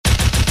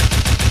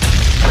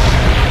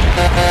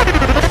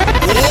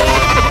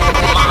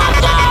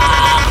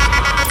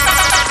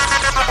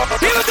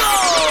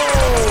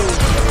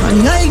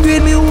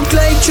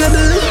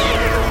treble.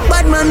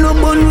 Bad man no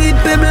bun with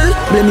pebble.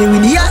 Blame me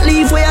with the hot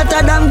leaf where you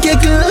ta damn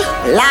keckle.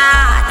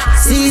 Lord,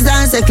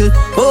 season circle.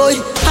 Boy,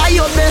 high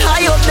up there,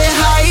 high up there,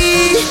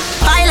 high.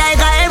 High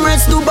like a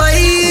Emirates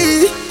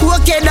Dubai.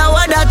 Okay, that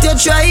what that you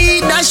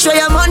try. That's show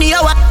your money,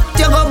 how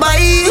you go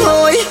buy.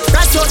 Boy,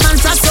 frost out man,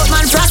 frost out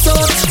man, frost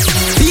out.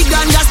 Big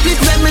gun just split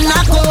when me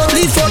knock out.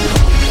 Lift up,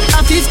 a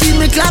 50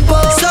 me clap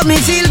out. So me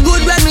feel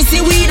good when me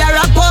see weed a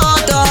rap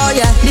out. Oh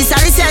yeah, this a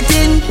the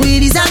setting.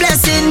 Weed is a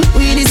blessing.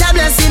 Weed is a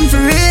blessing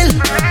for real.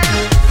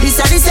 This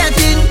a the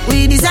setting,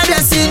 weed is a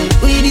blessing,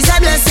 weed is a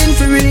blessing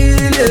for real.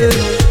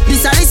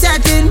 This a the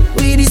setting,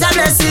 weed is a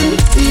blessing,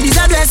 weed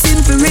is a blessing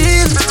for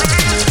real.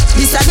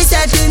 This a the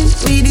setting,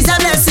 weed is a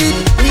blessing,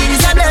 weed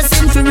is a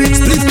blessing for real.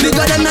 Split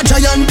bigger than a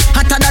giant,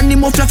 hotter than the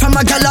muffler from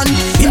a gallon.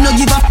 Him no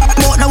give a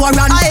about the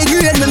warrant. I agree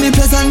with me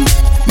pleasant.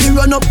 Me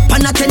run up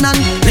on a tenant,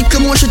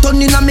 little more shit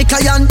on in a me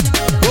client.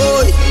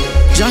 Boy,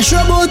 just show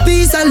about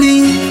peace and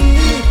leave.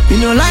 Me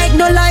no like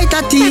no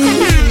lighter tea.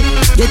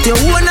 Get your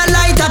own a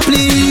lighter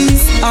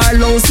please. All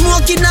low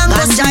smoking and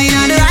go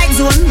China the right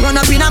zone. Run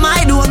up in a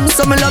my dome.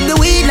 Some love the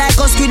weed like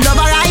us could love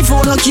a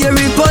rifle. No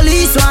carry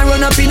police one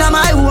run up in a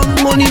my home.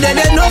 Money dead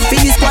enough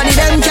fees, squad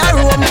them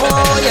carry home.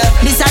 Oh yeah,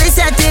 this a the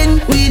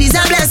setting. Weed is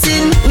a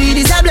blessing. Weed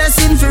is a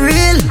blessing for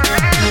real.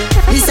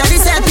 This a the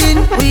setting.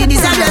 Weed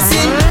is a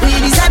blessing.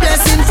 Weed is a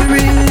blessing for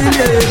real.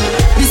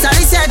 This a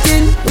the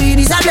setting. Weed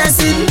is a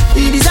blessing.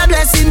 Weed is a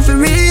blessing for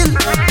real.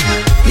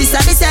 This a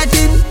the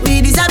setting.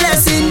 Weed is a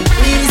blessing.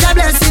 Weed is a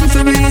blessing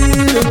for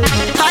real.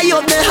 High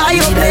up there, high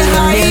up there,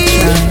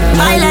 high.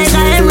 High like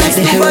I am with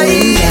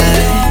Dubai.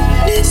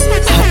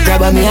 Hot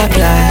grabber me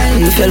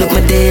apply. If you look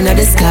my day in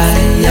the sky,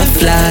 I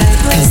fly.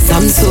 Cause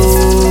I'm so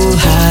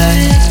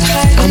high.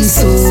 I'm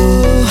so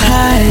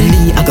high.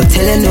 Me, I go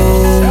tell you no.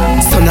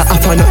 So not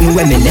offer nothing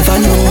when me never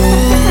know.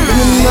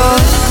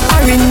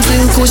 Orange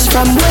and kush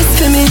from west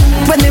for me.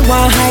 When me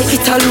want high,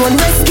 it alone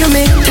rescue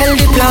me. Tell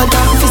the plant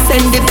off to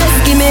send the best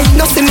give me.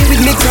 No see me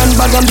with me grand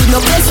bag and be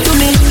no best to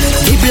me.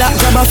 The black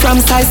grabber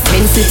from size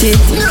 10 city.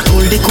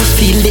 Hold the kush,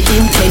 feel the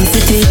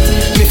intensity.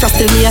 Me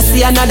frosted me, I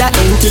see another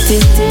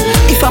entity.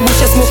 If a bush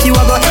a smoke, you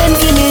a go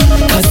envy me.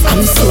 Cause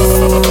I'm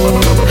so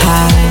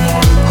high.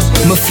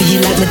 Me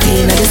feel like me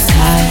in the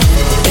sky.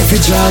 Every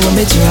draw when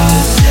me draw,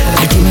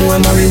 I do more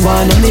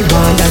marijuana me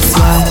want. That's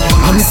why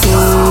I'm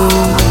so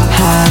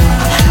high.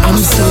 I'm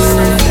so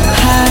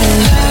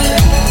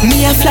high.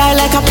 Me a fly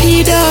like a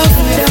pedo.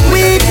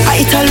 Weed,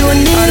 I eat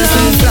alone need.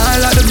 I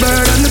fly like the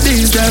bird and the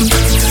bees them.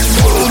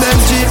 All them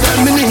cheap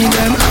and me need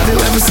them. Have you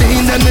ever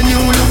seen them? The new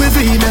Louis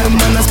V them.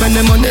 And I spend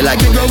the money like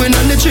they growing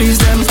on the trees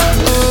them.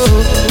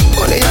 Oh,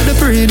 only had to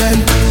pre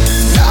them.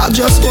 I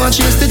just want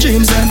to chase the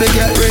dreams and they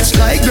get rich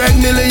like Greg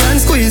Millie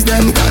and squeeze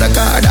them. Got a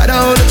car that I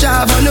hold a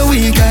job on the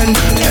weekend.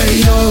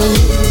 Hey yo,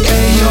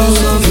 hey yo.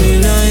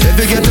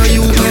 If you get a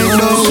you make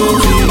no.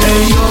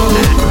 Hey yo,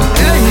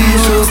 hey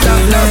yo.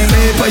 Stop that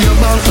paper your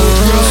bank book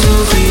bro.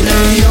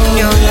 Hey yo,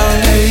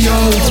 hey yo.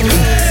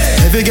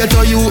 If you get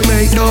a you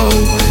make no.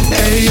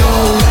 Hey yo,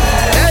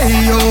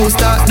 hey yo.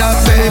 Stop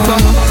that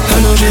paper. I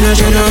know Jenna.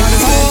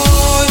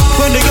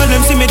 When the girl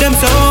them see me, them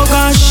say oh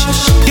gosh.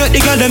 Get the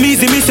girl them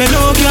easy, me say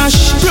no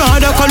clash.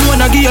 Brother cologne,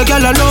 I give a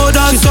girl a load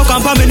on. She so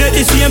contaminate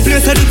the same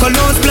place where the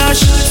cologne splash.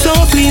 So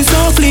clean,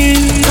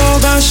 oh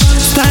gosh.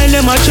 Style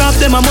them a chop,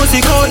 them a musty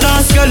coat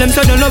dance. Girl them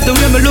say they love the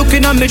way me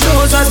looking at me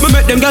trousers. Me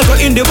make them girl go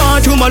in the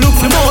bathroom, I look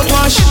for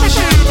mouthwash.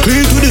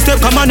 Clean to the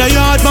step, come on a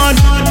yard man.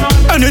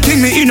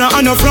 Anything me in a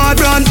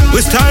fraud brand. We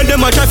style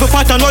them a try for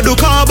fat and what do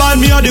carbon.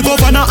 Me a the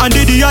governor and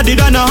the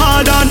and a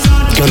hard on.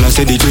 Girl I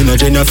say the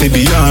Jenna fi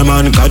be your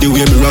man. Cause the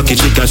way me rock it,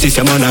 she can see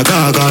some man a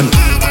gargan.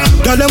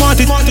 Girl them want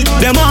it,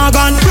 them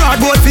organ. Broad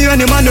boat for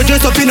any man who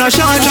dress up in a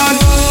short john.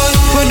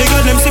 When the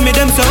girl them see me,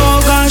 them say oh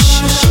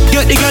gosh.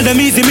 Get the girl them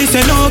easy, me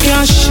say no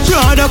cash.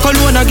 Brother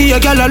cologne, I give a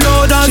girl a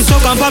load on. She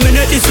so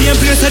contaminate the same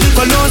place where the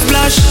cologne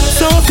splash.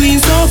 So clean,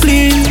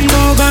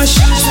 oh gosh.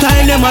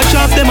 Style them a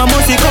chop, them a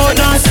musty coat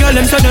dance. Girl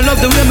them say they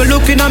love the way me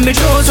looking at me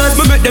trousers.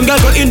 Me make them girl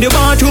go in the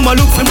bathroom, I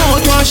look for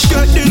mouthwash.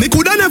 Me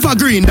coulda never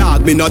green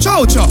dog, me no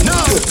chow chow. No.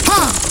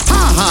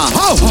 Ha,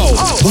 ho, ho.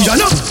 Who ya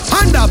know?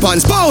 Hand up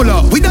on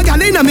Spolo. With the gal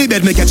inna me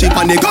bed, make a chip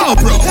on the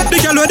GoPro. The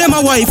gal with them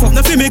a wife up,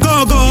 no fi me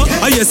go.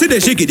 I hear see the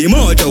shaky the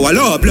mojo, a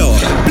low blow.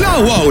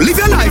 Blow wow, live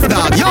your life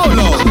dog,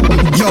 YOLO.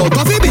 Yo,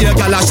 coffee be a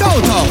gal a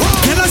shout out.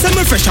 Tell us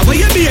I'm fresh, how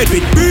you beard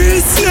with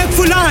breeze. Neck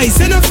full ice,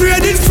 and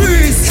afraid it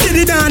freeze. See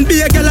the down, be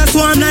a gal a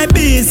swarm like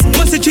bees.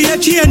 Must it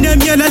chain them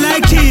yellow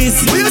like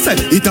cheese. What you say?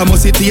 It a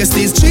must it taste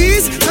this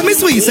cheese. Tell me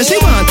sweet, say she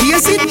want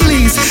taste it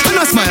please. And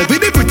I smile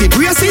with the pretty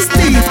braces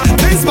teeth.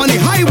 Benz on the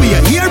highway,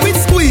 here with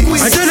squeeze.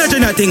 I tell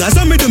a thing, I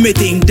saw me do me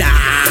thing, dog.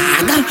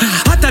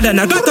 Hotter than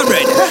I got a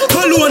bread.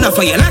 Call one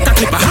for you like a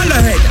clip, a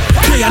holler head.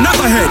 you not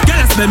go hurt.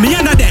 Girl, I spend me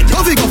and a dead.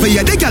 Go for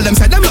you, the girl them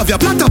say them love your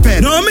platter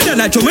pen. No, me don't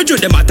like you, me do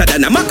them hotter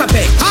than a maca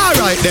peg.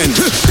 Alright then,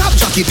 top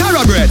jockey,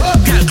 tara bread.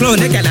 Girl,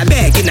 clone the girl a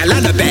bag in a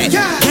lot of bed.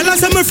 Girl, I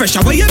say me fresh,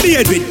 what you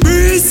made with?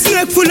 Breeze,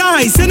 snake full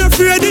eyes, and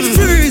afraid it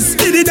freeze.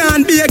 Did it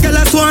and be a girl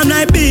a swarm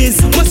like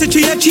bees. Must it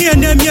tree a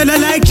chain, them yellow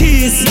like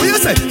cheese. What you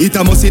say? It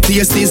a must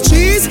taste this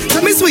cheese.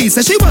 Tell me sweet,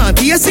 say she want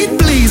taste it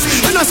please.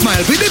 And I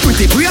smile with the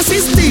pretty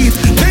braces teeth.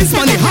 Nice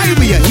money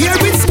highway, here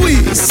with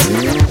squeeze.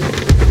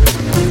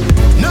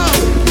 No.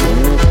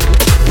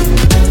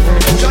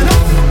 Shut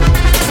up.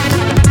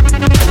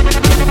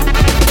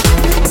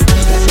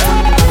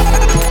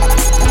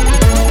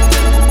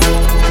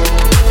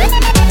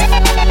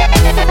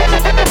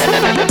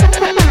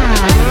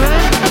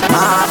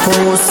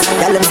 Marcos,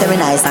 tell them say me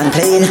nice and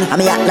clean. I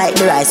me act like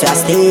the rice we a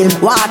steam.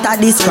 Water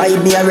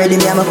describe me already,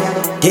 me am a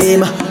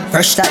team.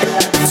 Fresh that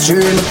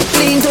stream.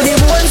 Clean to the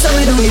bone, so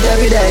we do it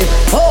every day.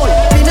 Oh,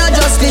 me not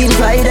just clean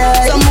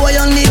Friday. Some boy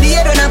only be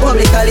here on a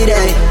public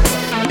holiday.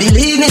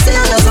 Believe me, say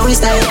that's how we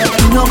style.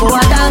 No go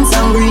a dance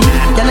and green.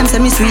 Tell them say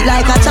me sweet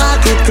like a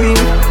chocolate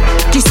cream.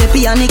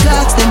 Giuseppe and the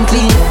clocks them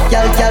clean.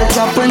 Girl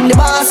drop when the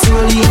boss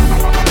roll in.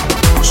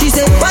 She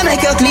say, why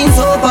make you clean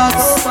so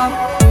box?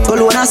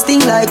 Colonna sting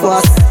like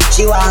what?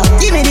 She want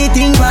give me the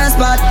thing for a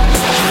spot.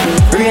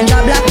 Bring the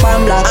black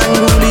pan black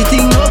and roll the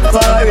thing up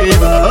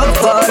forever, up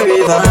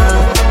forever.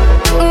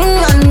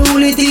 And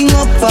roll the thing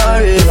up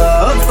forever,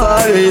 up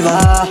forever.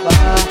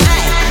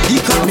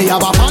 Because me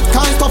have a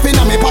Popcaan stuff in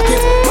me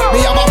pocket. Me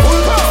have a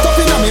full stuff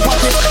in me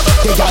pocket.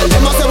 The girl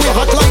them a say we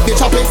hot like the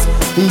choppies.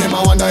 Them a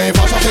wonder if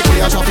I chop it, we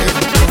a chop it.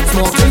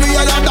 Smoke till we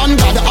higher than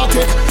God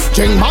attic.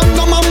 Drink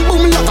magnum and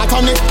boom like a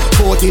tonic.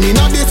 14 in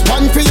a this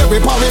one for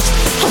every parish.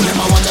 And them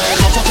a wonder if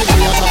I chop it,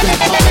 we a chop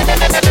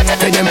it.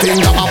 Say them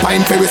things that a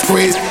pint for we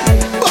squeeze.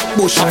 But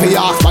bush up the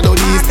ass for the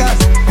least.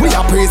 We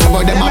a praise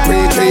about them a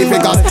pray three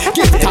figures.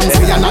 Give thanks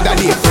for another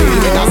day free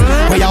with us.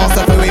 We a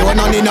hustle for we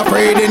none in a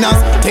prayed in us.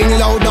 Ting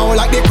loud now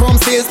like the chrome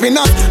steel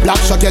spinners.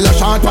 Black shot yellow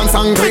short pants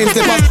and green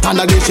slippers.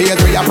 Under the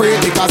shades we a pray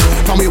because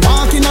from we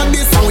walking on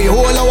this and we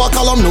hold our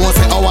column. No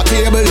say our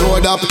table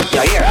load up.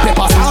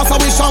 Pepper sauce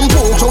we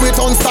shampoo so we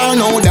turn star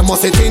now. Them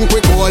must think we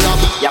cool up.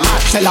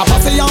 Tell a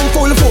posse and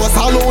full force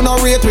alone a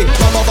rate we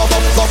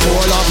go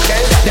cool up.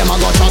 Them a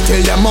go shot till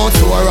them mouth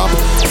sore up.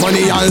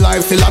 Money and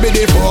life still a be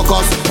the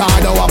focus.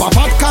 God have a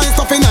Popcaan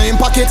stuff in him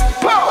pocket.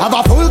 Have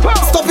a full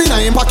stuff in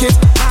him pocket.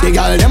 The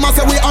girl them a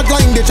say we hot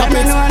like the chop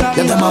it.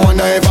 Them a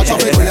wonder if I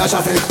chop it we a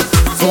chop it.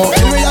 Smoke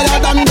in we higher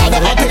than God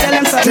attic.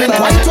 Drink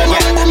white rum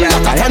and boom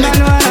like a tonic.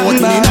 14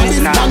 in a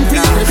this one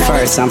for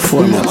first and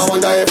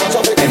foremost,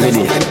 every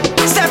day.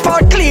 Step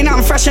out clean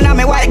and fresh in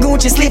my white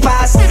Gucci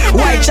slippers.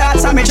 White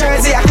shorts and my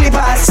jersey a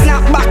clippers.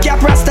 Snap back your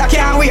rasta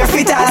can't wear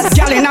fitters.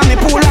 Gyal inna me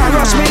pool and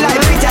rush me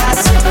like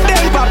fitters.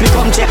 Then papi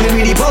come check me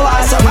with the power.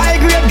 Some high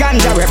grade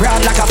ganja we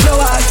brown like a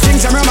flower. Sing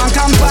some rum and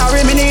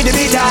Campari, me need the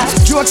bitter.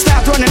 Jokes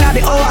start running at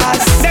the hours.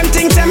 Them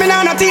things say me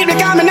nah no teeth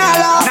because me nah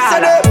laugh. So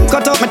them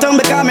cut up my tongue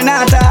because me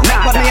nah talk.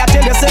 But me I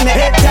tell you say me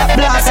head tap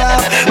blast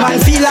up.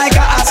 Man feel like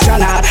a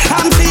astronaut.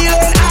 I'm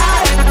feeling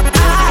high.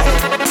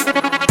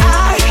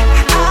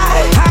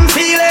 I'm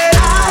feeling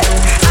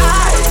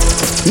high.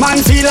 Man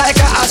feel like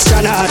a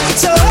astronaut.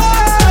 So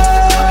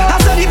I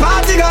saw the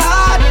party go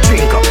hard.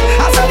 Drink up.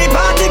 I saw the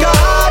party go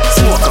hard.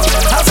 Smoke up.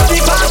 I saw the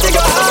party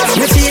go hard.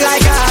 Me feel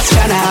like a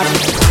astronaut.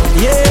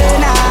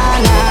 Yeah, nah.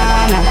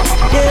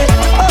 Yeah,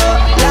 oh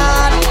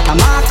Lord, I'm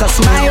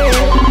Marcus my way.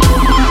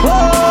 Oh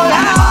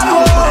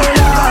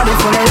Lord,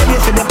 if you're ready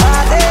for the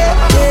party,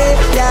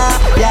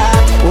 yeah,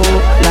 oh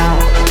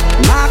Lord,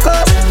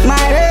 Marcus my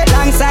way,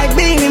 alongside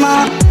Beanie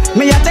Man.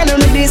 Me a tell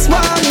you this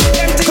one.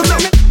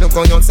 Look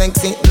how you're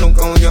sexy, look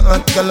how you're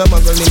hot. Girl, I'm a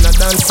girl in a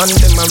dance and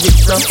them a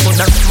rich rap. Put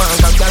that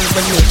manga girl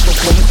when you look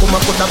come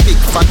put a big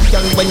fat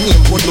girl when you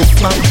would look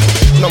back.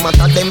 No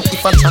matter them if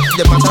I chat,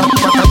 them a chat.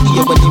 What a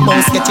day when the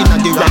mouse get in a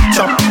the rap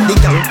chop. The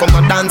girl come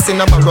a dance in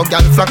a barrow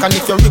girl flock. And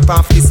if you rip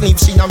off the sleeve,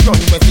 she a run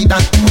with it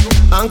that.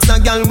 Ask a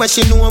girl what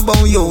she know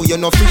about you. You're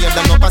not afraid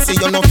of no pussy,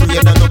 you're not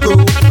afraid of no crew.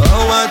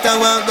 Oh, what I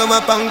want go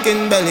my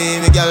pumpkin belly.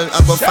 The girl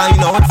I go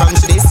find out from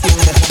this skin.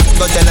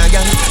 But then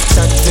again,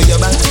 chat to your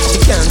back.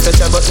 She can't touch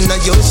a button of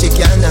you, she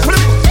can't.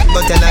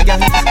 But then again,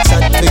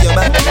 chat to your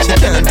back. She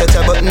can't touch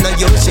a button of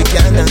you, she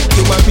can't.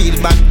 You a real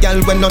bad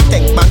girl when no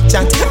take back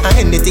chat. And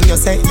anything you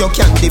say, you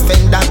can't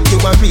defend that. You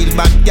a real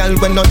bad girl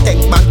when no take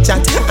back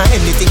chat. And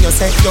anything you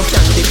say, you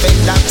can't defend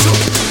that.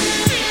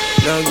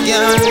 No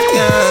girl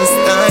can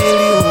style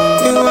you.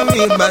 You a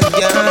real bad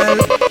girl.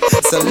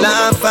 So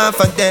laugh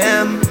off of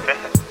them.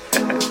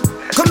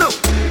 Come now.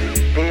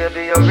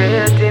 Baby, your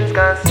ratings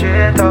gone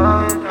straight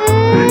up.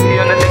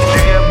 You're not the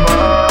straight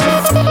up.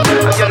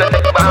 You're not the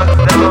box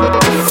down.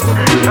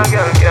 No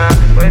girl can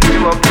when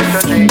you up with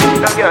your thing.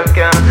 No girl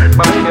can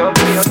back you up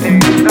with your thing.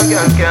 No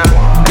girl can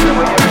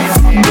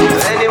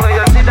anyway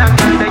you see that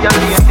girl, they are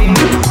waiting.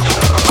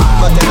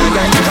 But then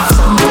again,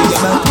 son to your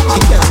back. She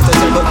can't touch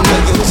a button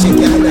like you, she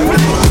can't.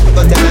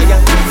 But then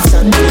again,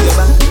 son to your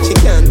back. She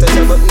can't touch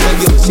a button like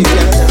you, she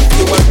can't.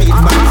 You want real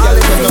back, girl,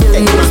 you don't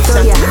take my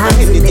chat.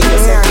 Anything you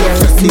say, you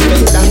can't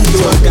defend that.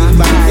 You want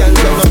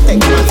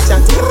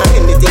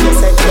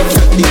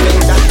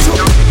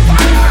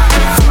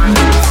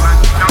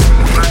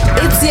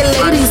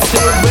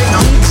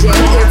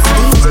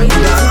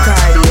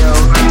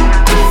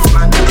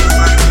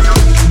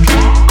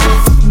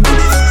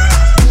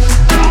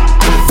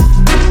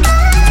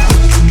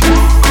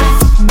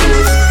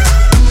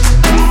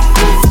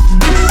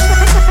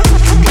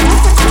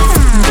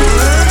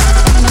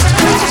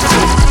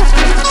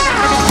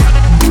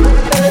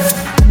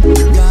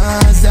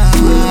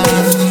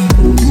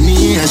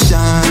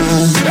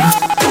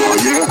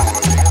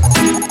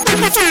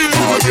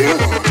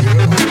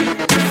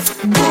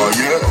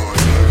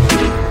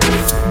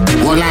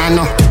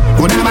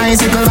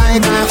bicycle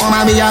ride.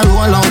 I'ma be a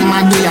roll out,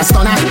 mad be a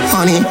stunner,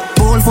 honey.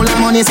 Pool full of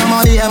money,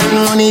 somebody have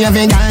money.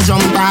 Every girl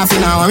jump off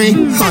in a hurry,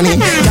 honey.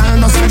 Girl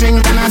must a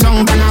drink and a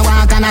jump and a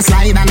walk and a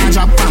slide and a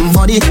drop and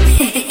body.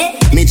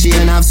 Me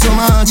chain have so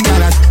much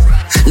color,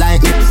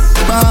 like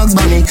Bugs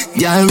Bunny.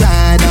 Girl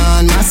ride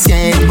on my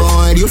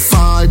skateboard, you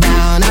fall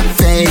down, I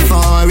pay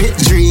for it.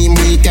 Dream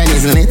weekend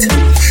is lit.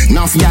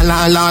 Enough y'all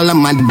all of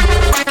my.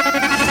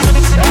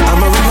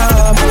 I'm a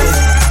runner boy.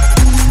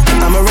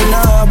 I'm a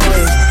runner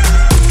boy.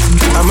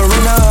 I'm a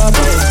runner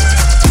boy.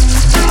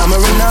 I'm a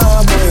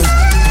runner boy.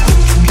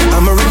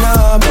 I'm a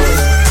runner boy.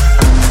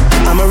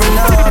 I'm a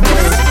runner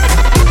boy.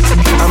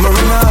 I'm a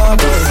runner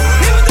boy.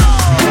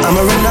 I'm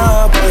a runner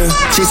boy.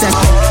 She said.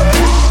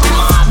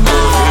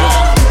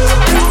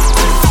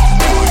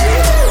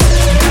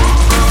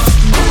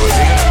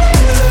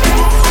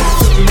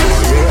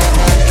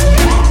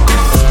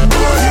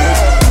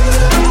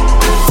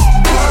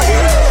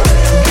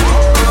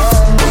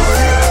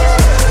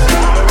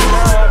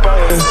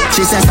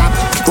 She said stop,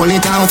 pull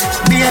it out,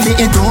 baby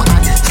it too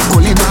hot,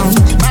 cool it down,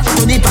 back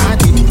to the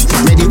party,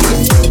 ready,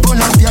 pull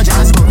up your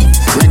jazz boy,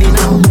 ready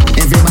now,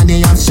 everybody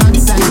have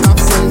shots and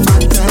cups and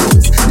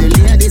bottles, the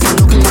ladies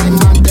look like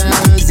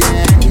models,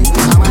 yeah,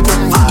 I'm a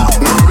time,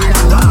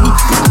 ready now,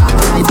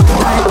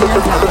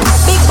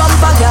 big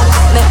bumper girl,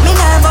 make me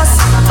nervous,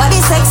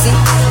 body sexy,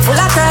 full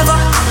of curve,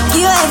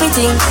 give you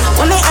everything,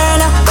 when me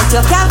earn, but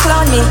you can't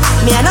clown me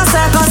a no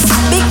circus,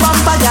 big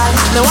bumper girl,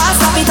 me want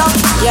stop it up,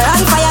 you're on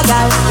fire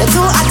girl, you're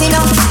too hot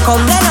enough,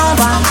 come bend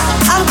over,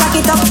 and cock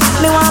it up,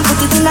 me want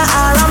put it in a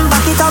arm, and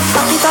back it up,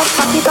 back it up,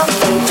 back it up,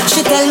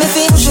 she tell me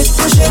fi push it,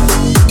 push it,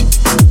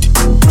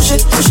 push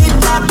it, push it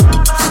back,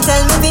 she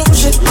tell me fi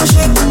push it, push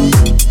it,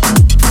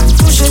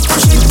 push it,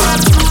 push it back,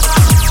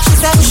 she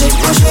said push it,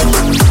 push it,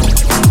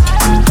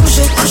 push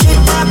it, push it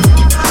back,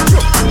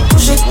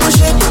 push it, push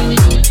it,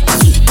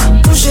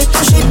 push it,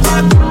 push it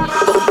back.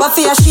 Back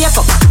for your shake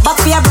up, back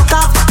for your broke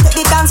off.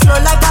 Take the dance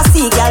floor like a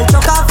seagull.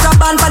 Chuck off, drop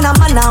on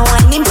Panama now.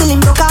 Wine him till him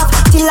broke off.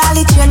 Till all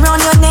the chain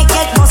round your neck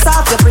get bust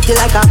off. You're pretty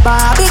like a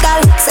Barbie doll.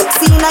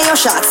 Sexy in your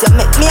shots, you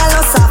make me a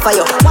lust off of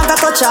you. Want a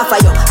touch off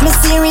of you, me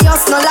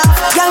serious, no laugh.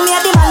 Girl, me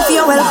a demand for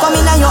you, welcome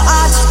in your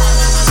heart.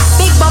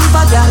 Big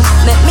bumper girl,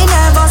 make me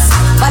nervous.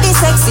 Body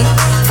sexy,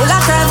 full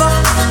of curve.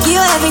 Give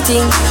you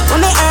everything,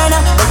 when me earn,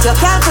 but you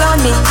can't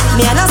clown me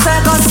a no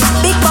circus.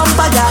 Big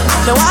bumper girl,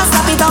 me want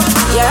stop it up.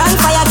 You're on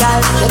fire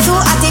girl, you're too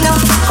hot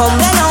enough. Come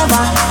bend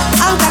over,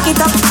 and cock it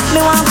up.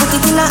 Me want put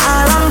it in a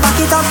arm, back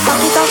it up,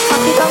 back it up,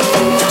 back it up.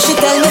 She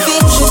tell me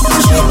fi push it,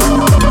 push it,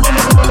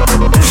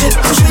 push it,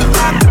 push it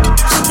back.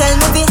 She tell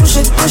me fi push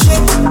it, push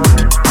it,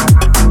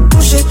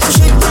 push it, push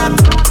it back.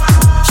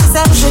 She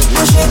said push it,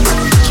 push it,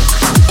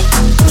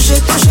 push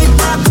it, push it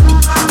back.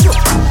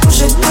 Push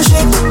it, push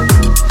it,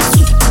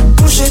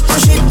 push it,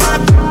 push it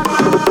back.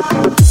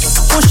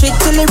 Push it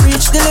till it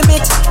reach the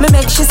limit. Me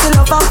make she still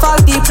love and fall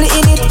deeply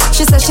in it.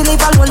 She says she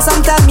live alone,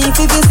 sometime me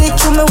fi visit.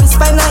 Through me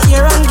whisper in her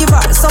ear and give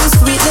her some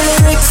sweet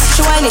lyrics.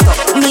 She whine it up,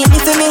 need me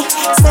for me.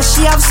 Says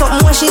she have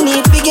something what she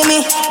need fi give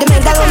me. The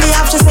medal only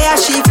have, she say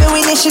she fi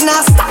win it. She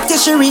not stop till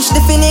she reach the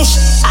finish.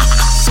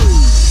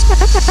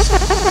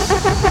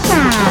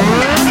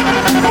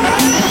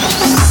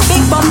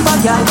 Big bumper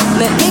girl,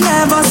 make me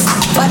nervous.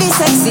 Body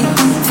sexy,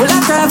 full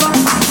of curve.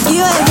 Give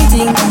you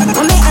everything,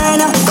 when me earn,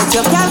 but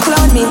you can't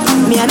clown me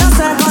a no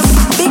circus.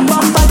 Big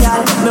bumper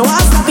girl, me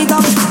want stop it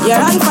up. You're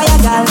on fire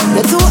girl,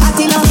 you're too hot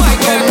enough. My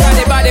girl,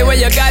 anybody where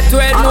you got to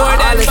it more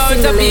than about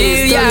a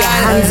million.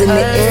 Hands in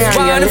the air,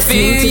 wanna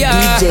feel ya,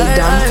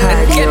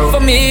 and get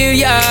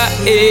familiar.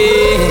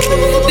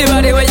 The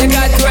body where you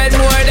got to it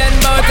more than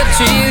about a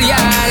trillion.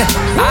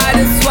 I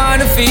just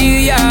wanna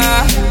feel ya,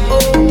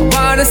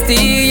 wanna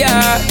steal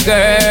ya,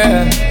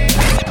 girl.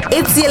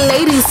 It's your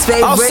ladies'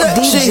 favorite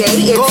DJ.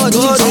 It's DJ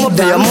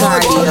Don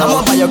Cardio.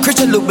 I'ma buy your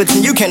Christian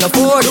Louboutin you can't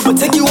afford. But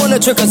take you on a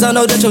trip cause I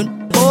know that you're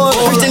bored.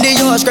 Christian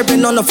Dior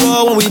scraping on the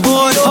floor when we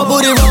bored. Her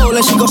booty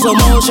rollin', she go slow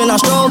motion, I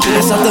stroke.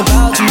 There's something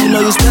about you, you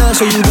know you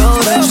special, you go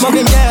there.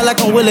 Smoking gas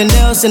like I'm Willie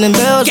Nelson in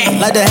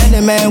Belgium. Like the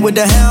handyman with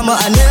the hammer,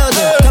 I nailed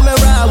it. Come and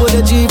ride with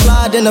a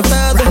G-Fly and a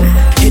feather.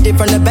 Hit it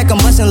from the back, I'm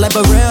bustin' like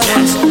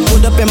Barreras.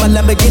 Pulled up in my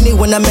Lamborghini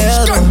when I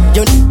met her.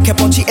 Your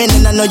kept on cheating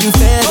and I know you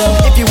fed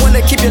her. If you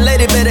wanna keep your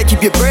lady, better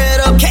keep your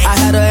bread up. I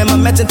had her in my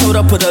match and told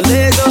her put her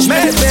leg up.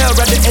 Man, it's bell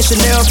wrapped in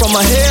Chanel from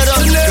my head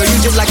up. Girl, you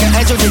just like an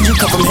angel, then you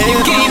come from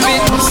hell.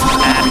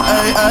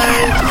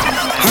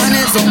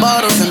 Hundreds of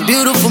bottles and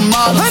beautiful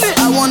models.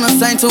 I wanna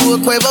sing to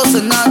a Quavo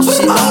Sinatra.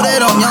 She know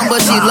that I'm young,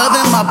 but she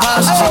loving my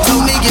posture. She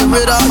told me get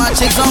rid of my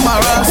chicks on my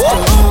roster.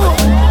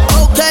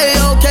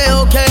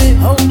 Okay.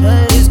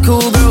 It's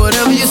cool, girl,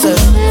 whatever you say.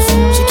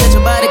 She catch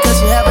your body cause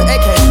she have an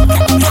AK.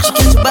 She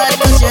catch your body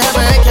cause she have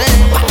an AK.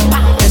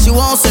 And she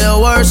won't say a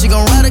word, she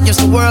gon' ride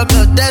against the world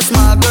cause that's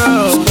my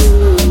girl.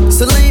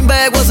 Celine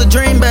bag was a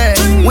dream bag.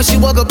 When she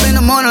woke up in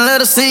the morning, let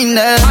her sing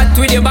that. Hot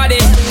with your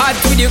body, hot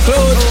with your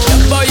clothes. The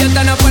boy you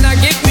turn up and I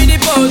give me the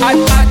pose.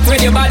 Hot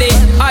with your body,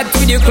 hot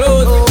with your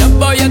clothes. The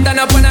boy you turn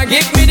up and I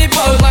give me the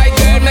pose. My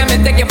girl, let me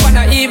take you for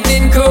an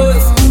evening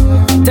cruise.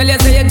 Tell you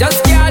say you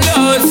just can't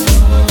lose.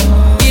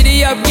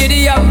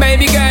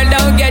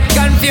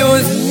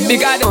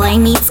 Because boy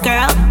meets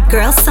girl,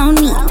 girl so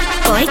neat.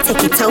 Boy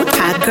take it out,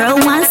 hot girl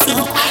want see.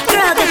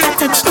 Girl get a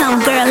touch now,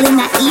 girl in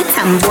a eat.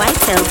 And boy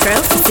tell girl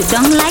sit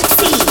down like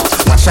tea.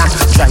 Washa,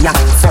 dryer,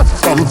 fuck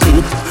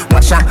complete.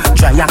 Washa,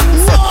 dryer,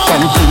 fuck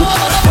complete.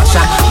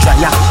 Washa,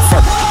 dryer,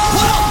 fuck.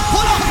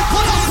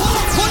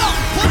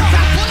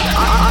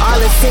 All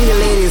the single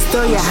ladies,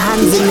 throw your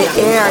hands in the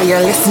air. You're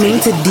listening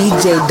to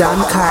DJ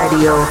Don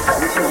Cardio.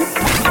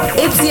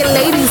 It's your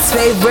ladies'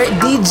 favorite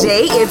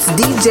DJ. It's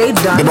DJ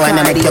Don Cardio. The boy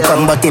na make you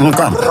come, but him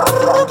come.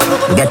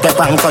 Get up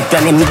and cut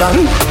when him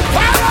done.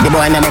 The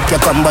boy na make you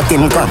come, but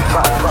him come.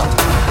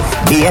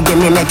 Baby,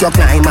 me make you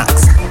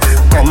climax.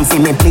 Come for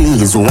me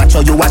please. Watch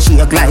how you wash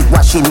shake like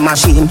washing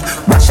machine.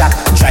 Wash up,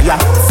 dry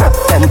up, fuck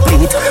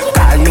complete.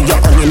 Call me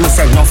your only me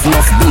say enough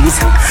bees.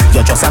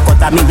 You just a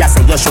cut at me, you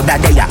say you shoulda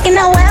there. In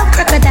a well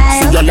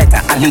crocodile. See your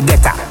letter,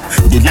 alligator.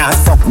 The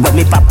last fuck when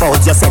me pop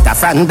out, you set a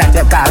fan that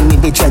you call me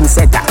the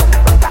trendsetter.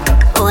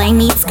 Boy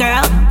meets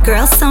girl,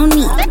 girl so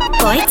neat.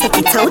 Boy take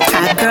it out,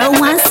 hot girl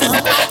want see.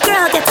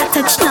 Girl get a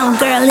touch now,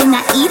 girl in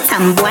a eat.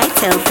 And boy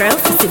tell girl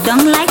sit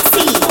down like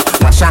tea.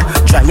 Washa,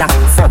 dryer,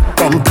 fuck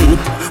complete.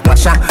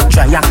 Washa,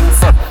 dryer,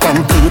 fuck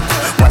complete.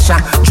 Washa,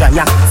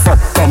 dryer, fuck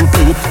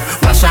complete.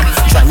 Washa,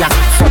 dryer,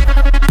 fuck.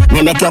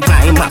 Me make your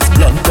climax,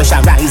 blood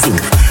pressure rising.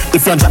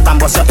 If you drop and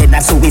bust your head,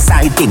 that's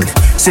suicide thing.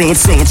 Sweet,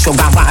 sweet,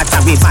 sugar, water,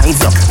 revive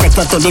you. Take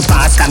you to the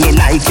past, cause me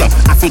like you.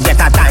 I forget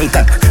a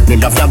title. Me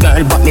love your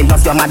girl, but me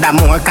love your mother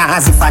more.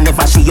 Cause if I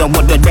never see you,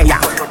 would do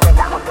there.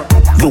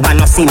 You are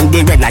no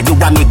Cinderella, you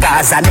are me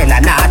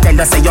Gazadella. Nah,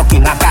 tell us say you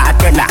king of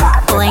Kartel.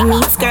 Boy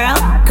meets girl,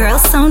 girl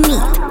so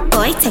neat.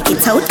 Boy take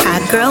it out,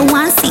 hot girl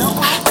want see.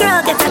 Girl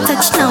get a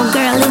touch now,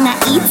 girl in a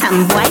eat.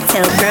 And boy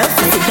tell girl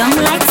sit down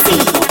like tea.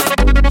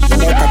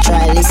 Better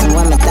try listen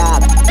when me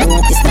talk.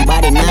 Notice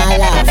nobody nah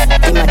laugh.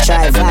 He ma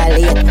try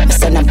violate. Me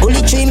send a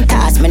bully dream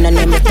task. Me no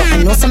name it up,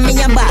 me know some me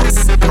a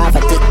boss. Have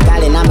a thick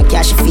darling, I'm a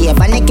cash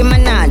favor. Nicki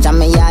Minaj,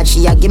 I'm a yard,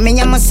 she a give me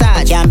a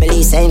massage. Can't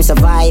believe say him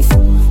survive.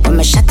 When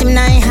me shot him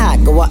nine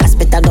hard, go to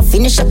hospital, go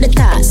finish up the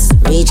task.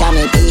 Reach on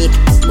me peak.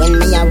 When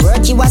me a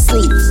work, you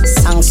asleep.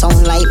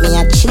 Song like me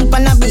a chill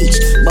on a beach.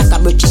 Buck a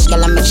British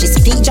girl and make she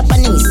speak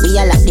Japanese. We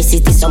all like the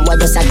city, somewhere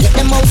just a get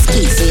them out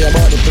ski. See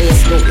about the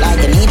place look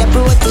like you need a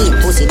protein.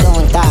 Pussy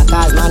don't talk,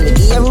 cause man we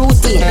give a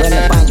routine. When me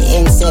find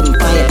the N7,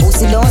 find your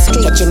pussy don't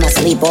stretch him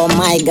asleep. Oh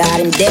my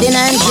God, I'm dead in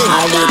a dream.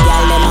 All the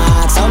girl them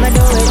ask how me do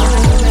it.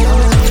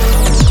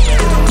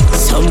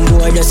 Some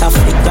boy just a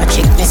flick a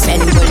chick me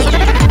send bullet.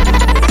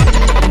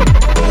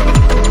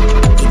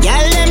 The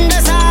girl them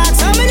just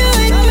ask how me do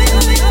it.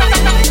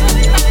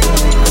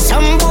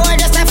 Some boy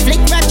just a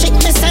flick a chick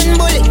me send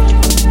bullet.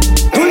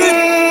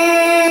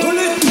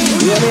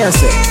 Yeah, me I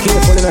say,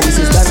 careful enough, this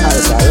is that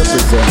house I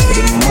represent for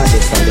the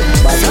maddest and the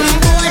baddest. Some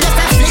boy just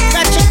a flick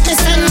a chick me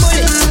send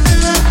bullet.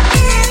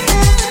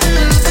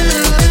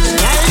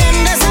 Girl them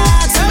just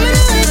ask how me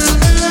do it.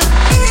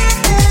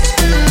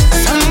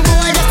 Some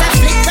boy just a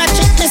flick a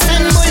chick me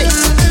send bullet.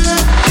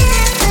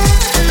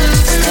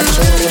 Step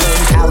through the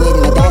winter with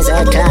my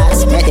desert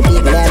class. Make the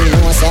people them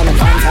know say me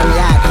come from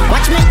yard.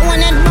 Watch me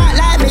own and back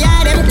like me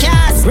are them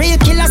cars. Real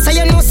killer so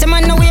you know say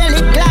man no wear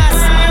lip glass.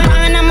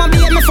 And I'm a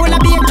beer me full of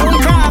beer town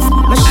craft.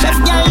 My chef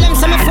girl them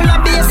say me full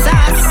of beer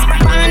sauce.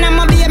 And I'm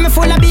a beer me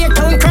full of beer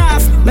town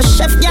craft. My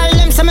chef girl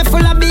them say me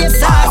full of beer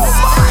sauce.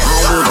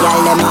 All the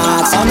girl them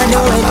ask how me do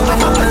it.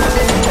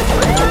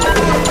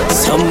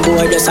 Some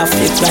boy just a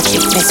flip a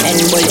chick me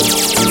send bullet.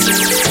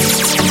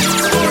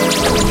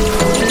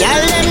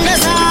 Girl them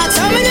just ask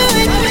how me do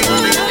it.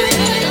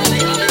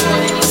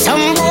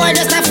 Some boy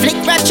just a flick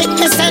a chick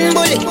me send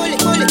bullet.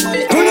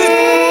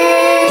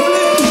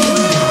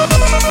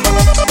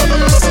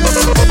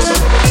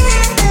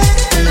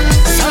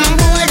 Some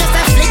boy just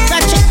a flick a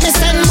chick me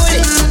send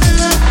bullet.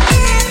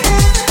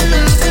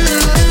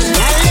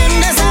 Girl them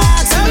just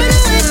ask how me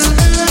do it.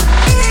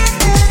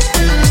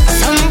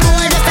 Some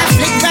boy just a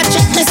flick a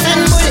chick me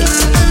send bullet.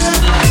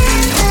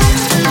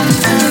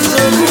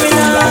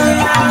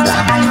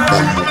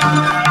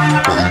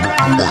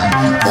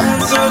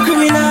 So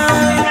criminal.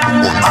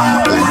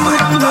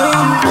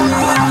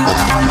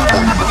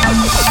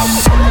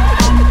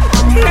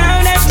 Now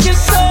that you're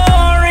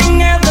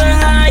soaring at the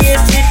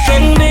highest it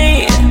can be,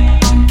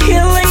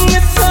 killing me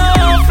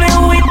softly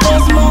with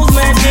those moves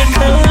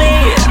magically.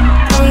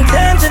 I'm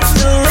tempted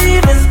to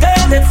leave this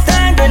girl that's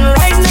standing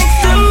right next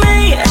to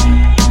me.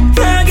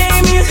 The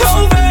game is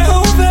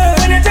over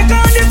when I take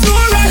on this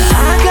war.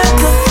 I got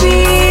the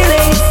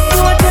feeling, you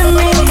what I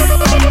mean.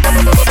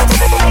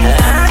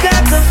 I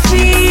got the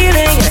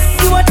feeling,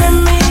 you what I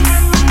mean.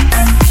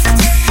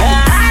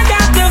 I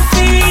got the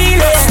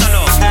feeling,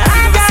 I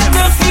got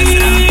the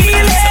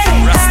feeling,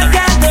 I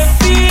got the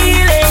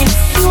feeling,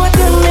 you what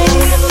I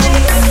mean.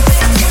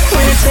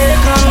 When you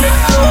take on the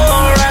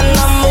floor and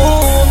I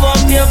move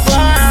up your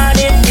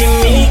body, feel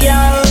me,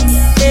 girl,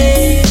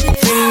 yeah,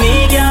 feel me,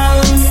 girl,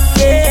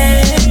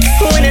 yeah.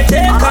 When you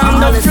take on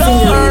the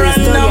floor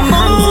and I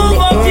move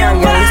up your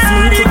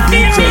body,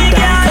 feel me,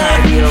 girl,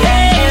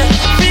 yeah,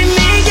 feel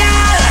me,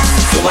 girl.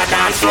 You a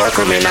dance floor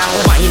criminal,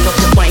 wind up,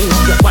 wind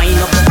up, wind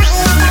up.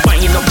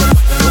 wine up.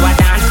 You a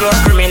dance floor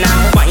criminal.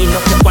 Wine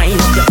up, wine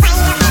up,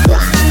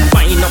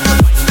 wine up.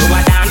 You a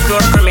dance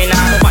floor criminal.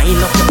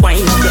 Wine up,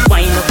 wine up,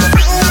 wine up,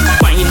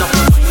 wine up.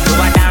 You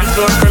a dance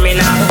floor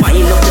criminal.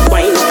 Wine up,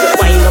 wine up,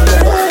 wine up,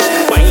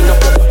 wine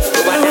up.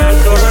 You a dance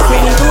floor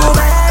criminal.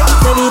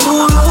 Baby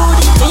too rude,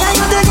 me and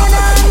you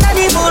together under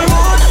the full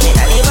moon. In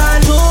the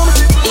bathroom,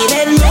 the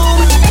bedroom,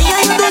 me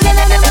and you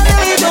together never tell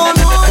me don't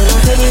know.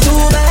 Baby too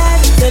bad,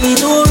 baby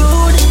too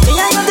rude, me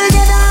and you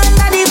together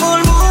under the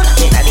full moon.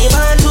 In the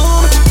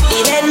bathroom, the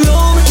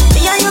bedroom,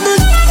 me and you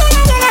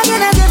together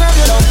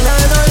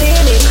love no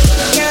limit.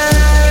 Yeah,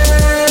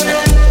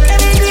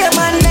 every day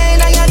man day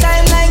now your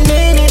time like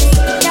minutes.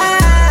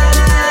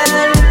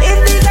 Yeah, if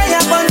this is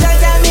your fun,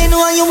 tell me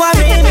know you are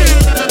ready.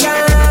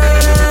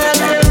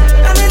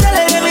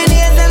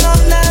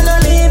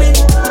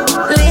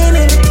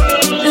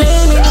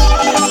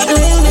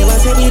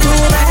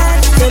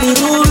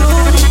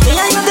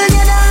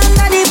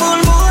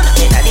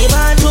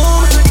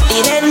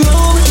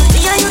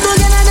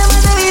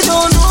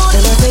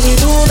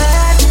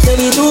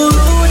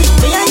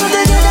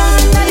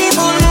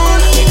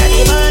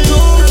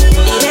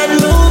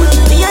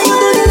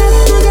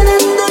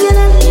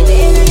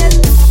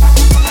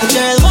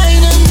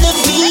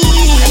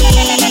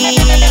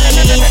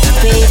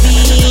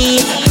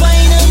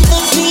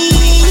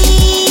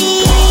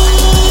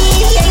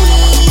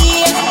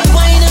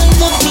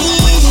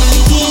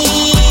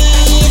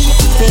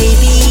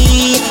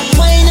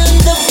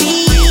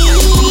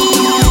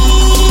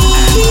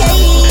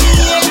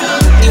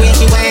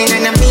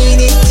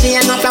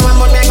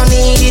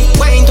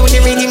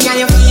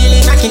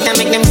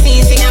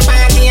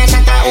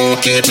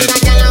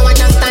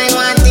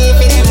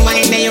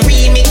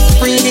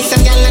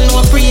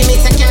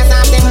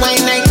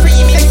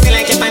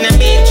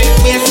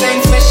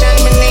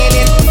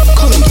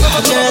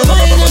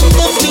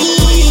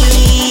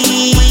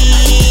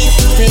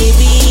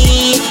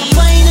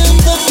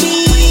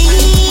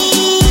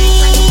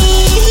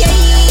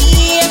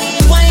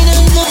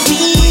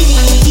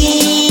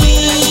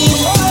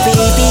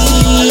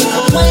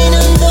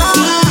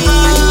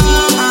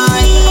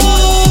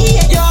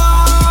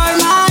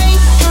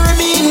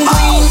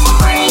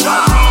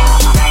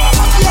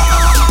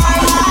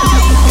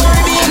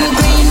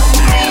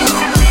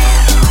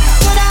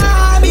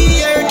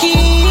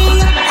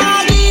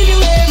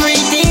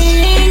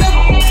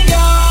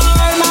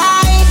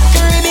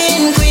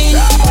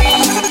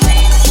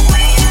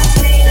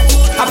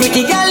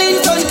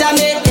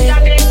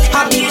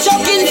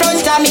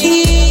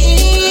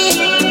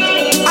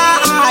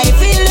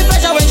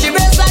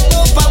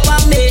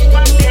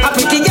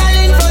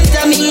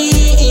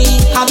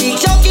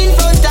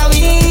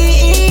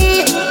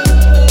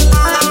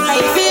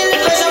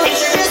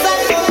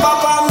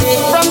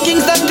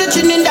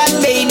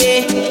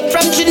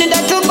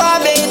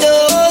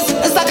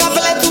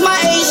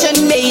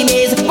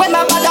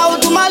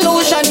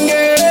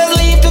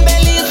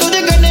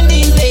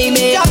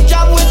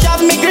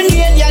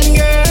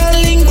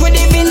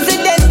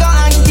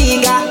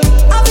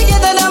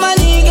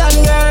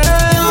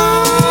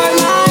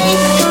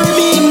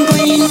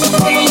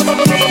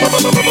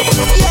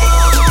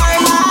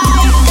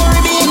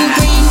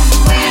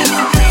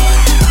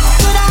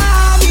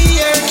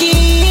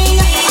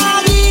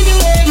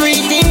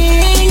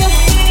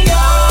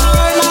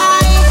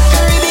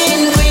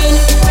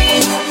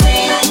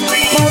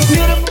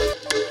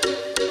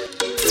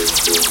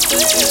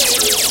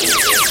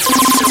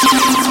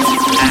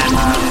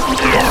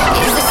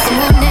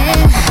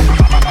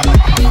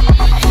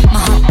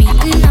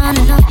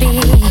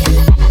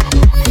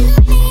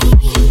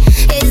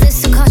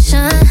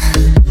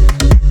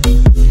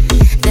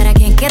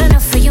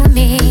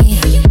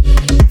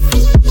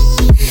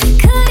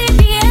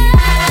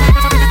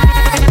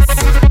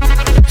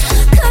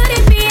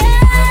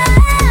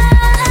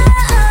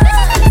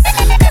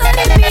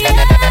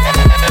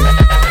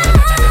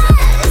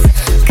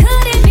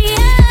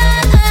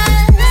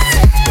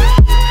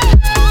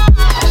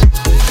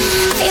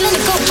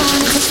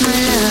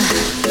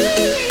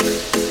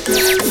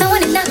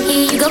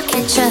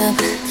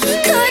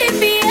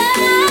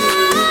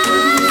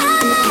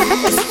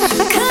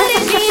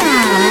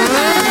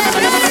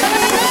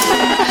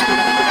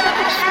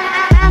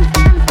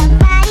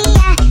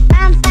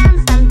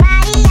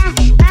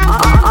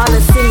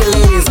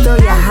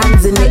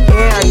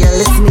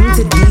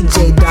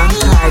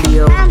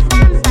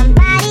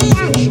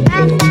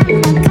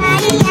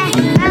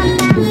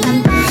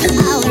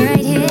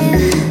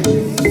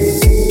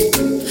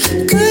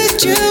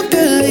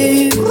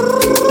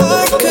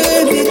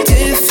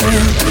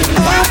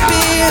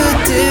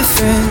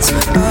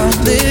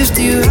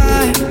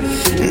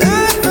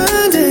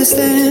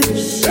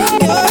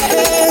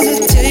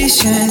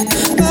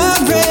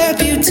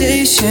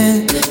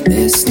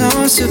 It's no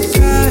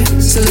surprise,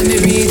 so let me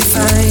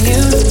redefine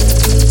you.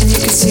 And you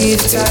can see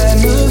the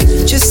time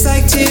move, just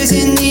like tears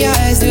in the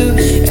eyes do.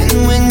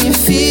 And when you're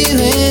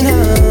feeling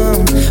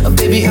oh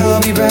baby,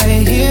 I'll be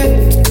right here,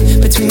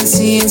 between the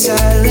sea and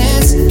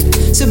silence.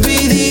 So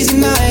breathe easy,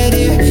 my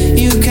dear,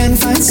 you can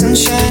find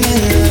sunshine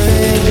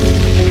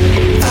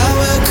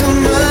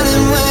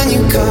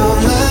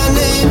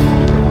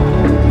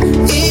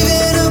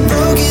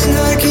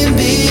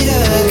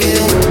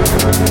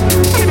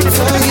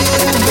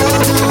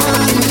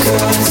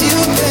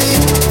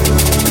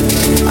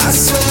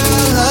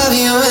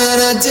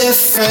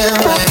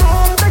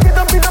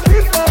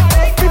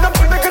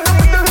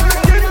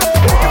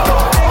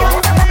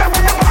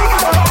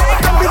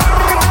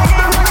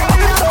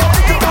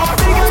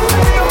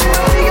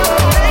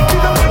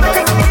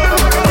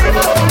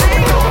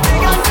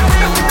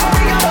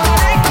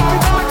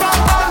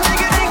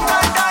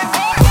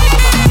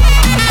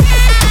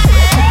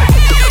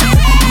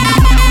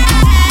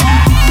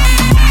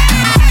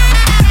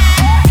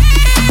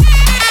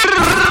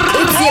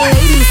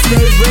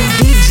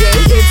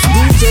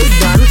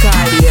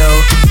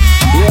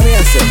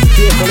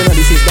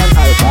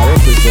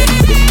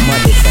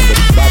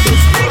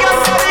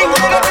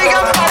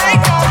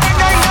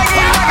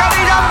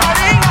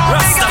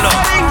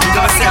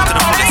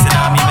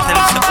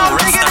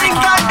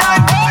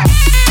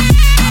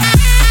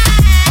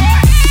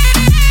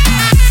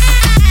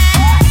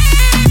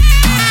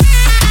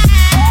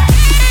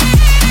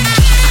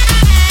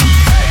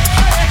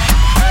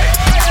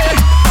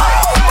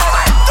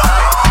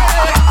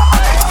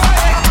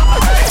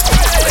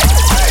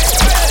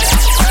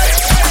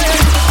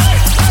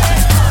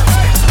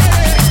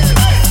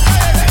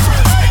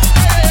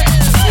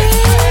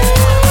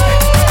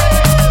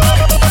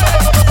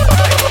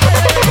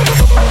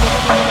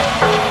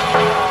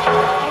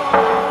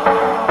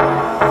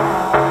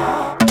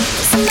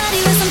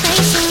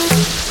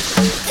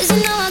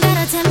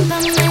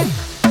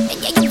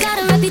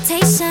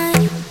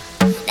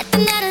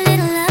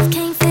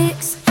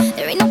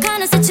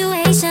in a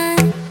situation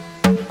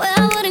where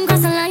I wouldn't cross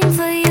the line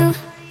for you.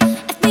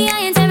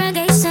 FBI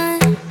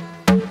interrogation,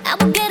 I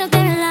would get up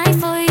there and lie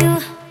for you.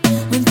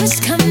 When push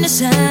come to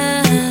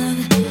shove,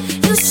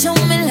 you show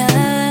me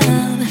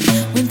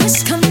love. When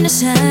push come to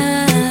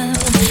shove,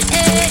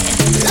 hey,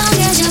 long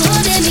as you're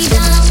holding me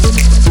down,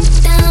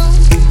 down,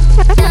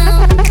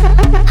 down,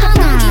 I'm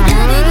gonna keep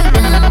loving you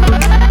down,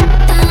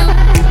 down,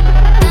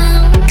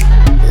 down.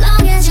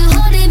 Long as you're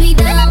holding me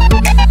down,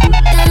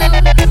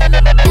 down,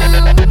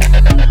 down,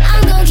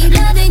 I'm gonna keep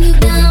loving you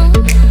down,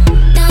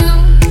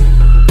 down,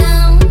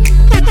 down.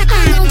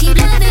 I'm gonna keep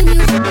loving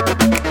you.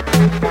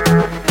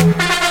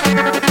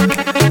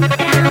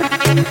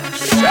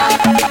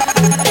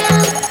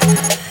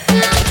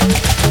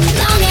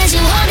 Long as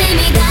you're holding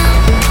me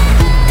down,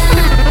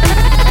 down,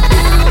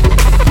 down,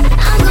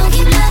 I'm gonna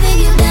keep loving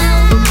you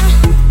down,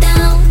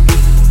 down,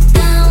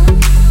 down.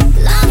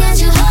 Long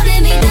as you're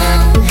holding me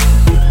down,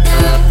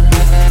 down,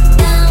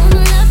 down,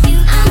 love you.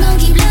 I'm gonna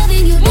keep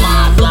loving you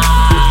down,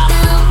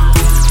 down,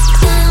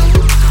 down.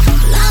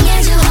 Long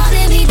as you're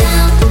holding me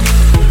down,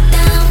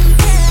 down,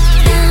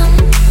 down,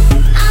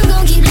 I'm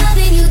gonna keep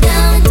loving you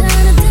down,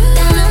 down,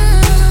 down,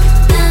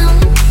 down.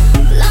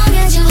 Long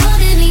as you're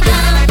holding me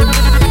down, down,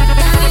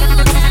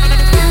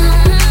 down,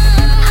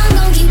 I'm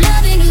gonna keep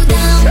loving you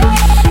down.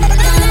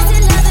 Long as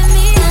you're loving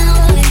me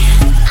down,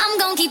 I'm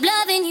gonna keep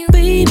loving you.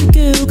 Baby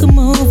girl, come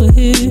over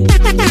here.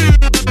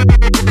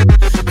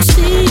 I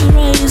see your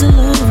eyes all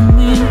over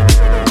me.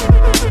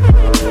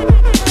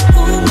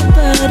 Hold my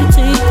body,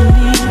 take the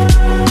lead,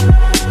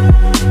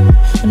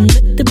 and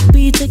let the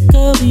beat take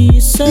over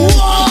your soul.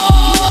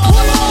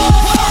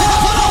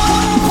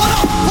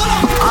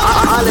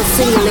 All the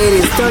single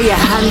ladies, throw your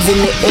hands in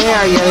the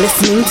air. You're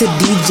listening to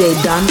DJ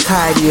Don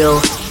Cardio.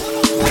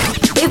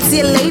 It's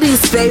your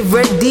ladies'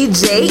 favorite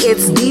DJ.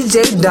 It's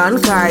DJ Don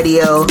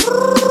Cardio.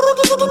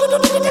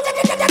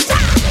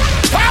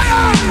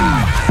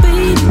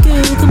 Baby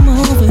girl, come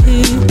over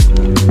here.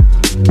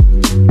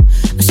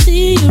 I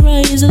see your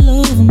eyes all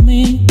over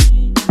me.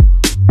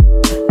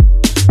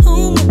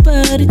 Hold my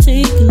body,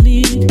 take the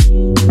lead,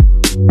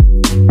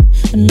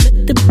 and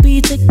let the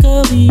beat take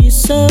over your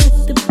soul.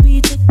 The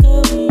beat take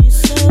over your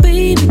soul.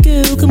 Baby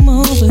girl, come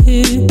over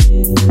here.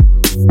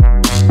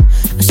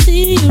 I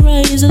see your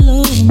eyes all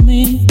over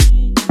me.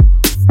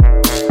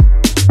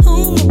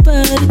 Hold my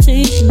body,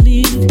 take the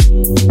lead,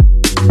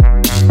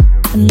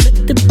 and let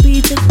the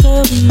beat take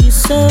over your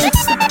soul.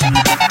 Dance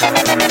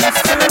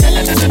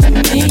with me,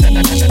 baby.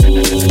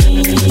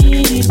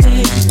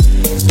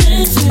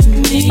 Dance with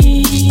me, baby. Dance with me,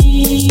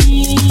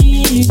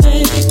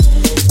 baby.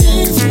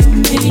 Dance with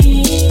me,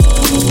 oh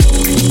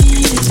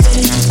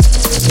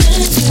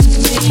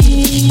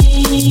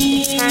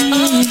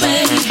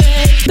baby.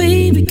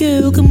 Baby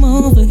girl, come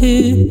over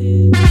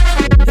here.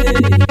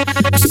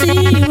 I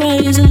see your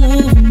eyes all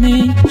over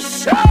me.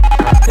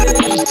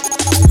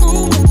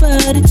 Hold my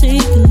body,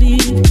 take the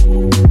lead,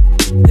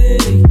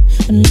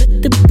 and let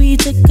the beat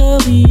take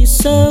over your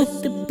soul.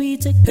 The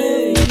beat take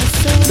over your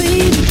soul.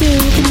 Baby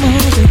girl, come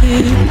over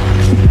here.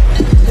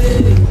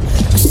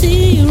 I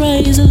see your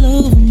eyes all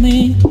over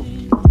me.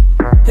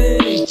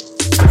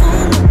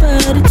 Hold my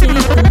body,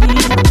 take the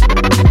lead,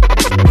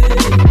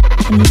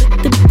 and let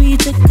the beat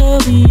take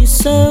over your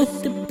soul.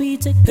 The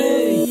beat take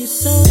over your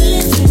soul.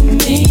 Dance with me,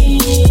 baby.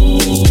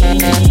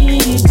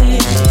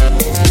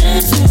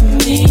 Dance with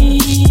me,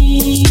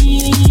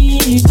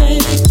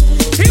 baby.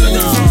 Here we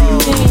go.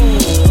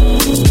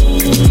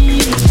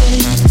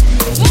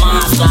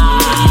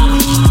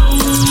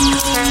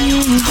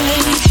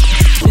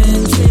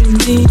 Dance with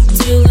me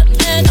till the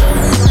end of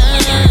the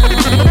night.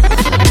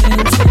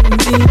 Dance with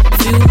me,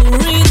 feel the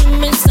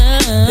rhythm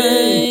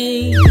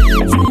inside.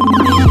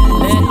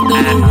 Let the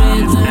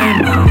rhythm, let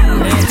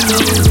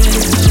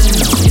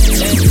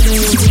the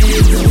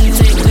rhythm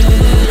take the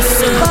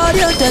soul. Oh,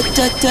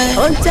 ta-ta-ta,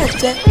 oh,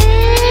 ta-ta.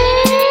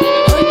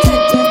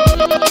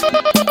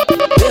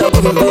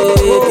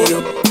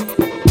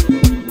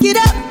 Get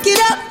up, get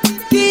up,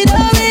 get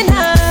up and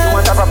high. You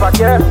want a Papa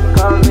girl?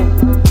 Call me.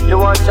 You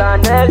want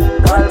Chanel?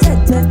 Call me.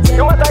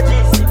 You want a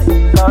G6?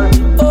 Call me.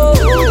 Oh,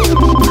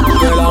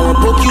 girl, I wanna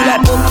poke you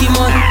like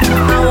Pokemon.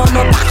 I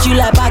wanna pack you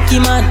like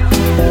Pac-Man.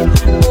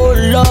 Oh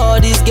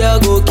Lord, this girl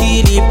go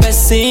kill the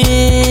person.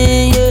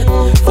 Yeah.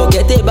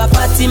 Forget about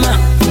Fatima.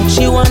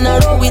 She wanna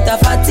roll with a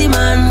fatty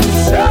man.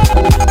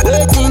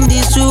 Waiting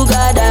this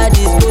sugar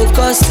daddy's go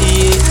cost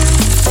it.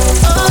 Oh,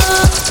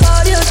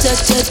 body on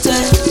te-te-te,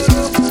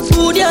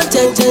 booty on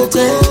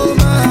te-te-te.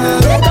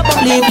 Break up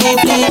and leave.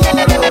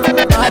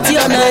 Party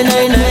on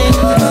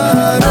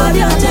 999.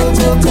 Body on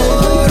te-te-te,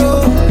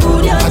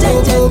 booty on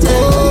te-te-te.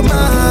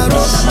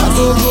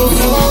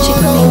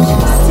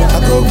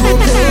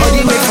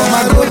 Body wait for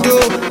my godo.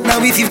 Now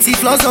we 50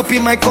 floors up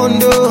in my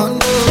condo.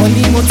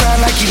 Only motor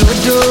like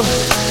Irodo.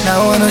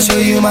 Now I wanna show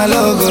you my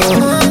logo.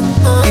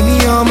 Give me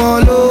your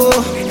molo.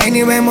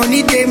 Anywhere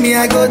money take me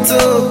I go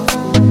to.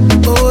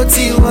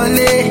 Oti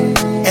wale,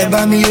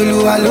 eba mi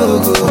Oluwa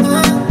logo.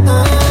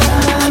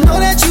 I know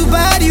that you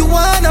bad, you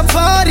wanna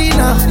party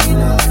now.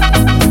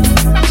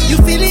 You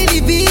feeling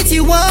the beat,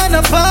 you wanna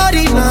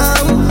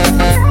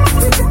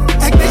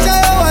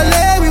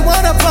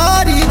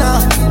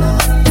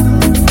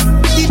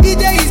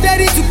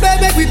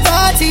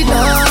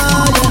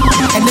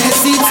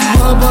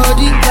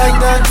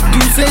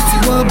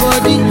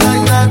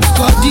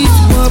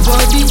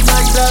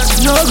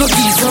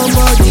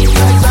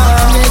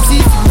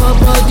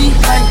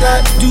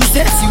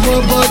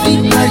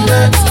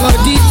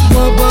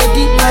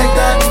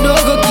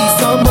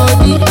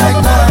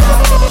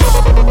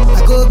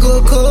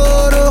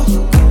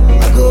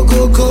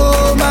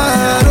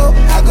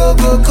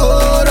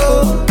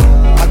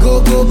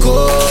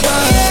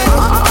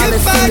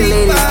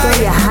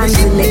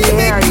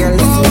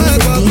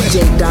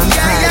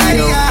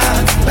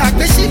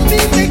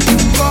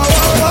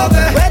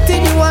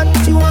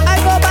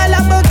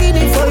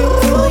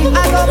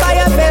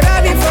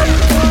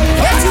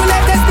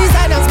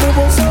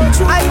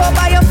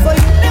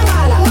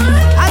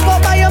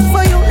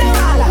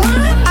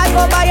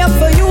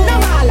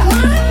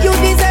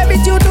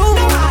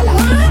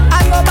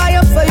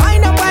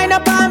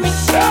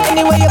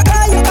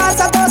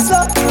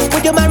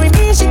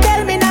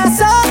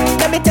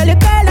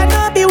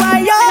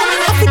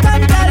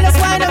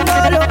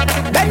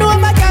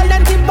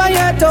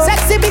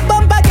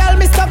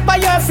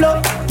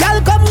Girl,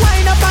 come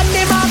wind up on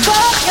the marco.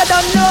 You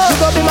don't know. You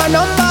gon' be my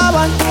number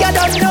one. You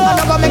don't know.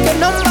 I'm gonna make you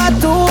number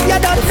two. You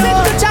don't know. Fit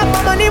to chop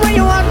my money when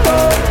you want to.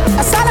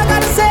 That's all I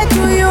gotta say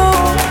to you.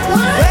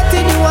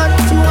 Waiting you want.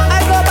 I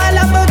go buy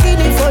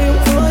Lamborghini for you.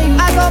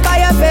 I go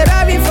buy a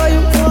Ferrari for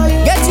you.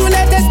 Get you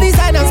latest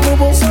designers, boo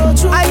boo.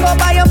 I go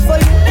buy them for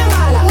you.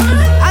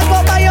 I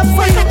go buy them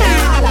for you.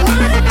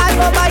 I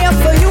go buy them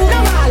for you.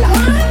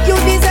 You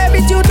deserve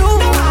it, you do.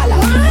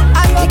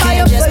 I go buy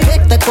them for you. Just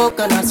pick the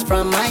coconuts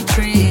from my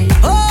tree.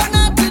 Oh,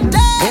 not today.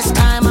 This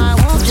time I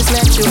won't just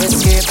let you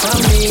escape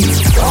from me.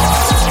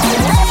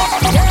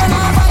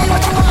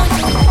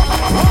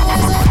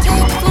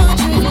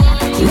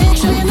 Make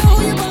sure you know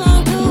who you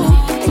belong to.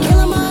 Kill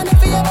a man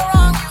if you ever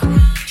wrong.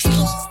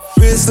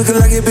 Wrist looking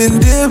like it been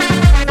dipped.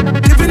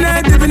 Dipping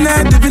that, dipping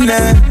that, dipping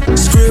that.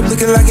 Script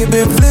looking like it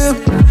been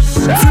flipped.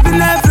 Flipping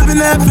that, flipping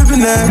that,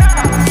 flipping that.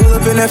 Pull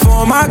up in that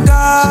phone, my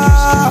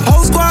God.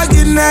 Whole squad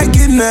getting that,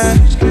 getting that.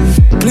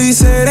 Please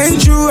say it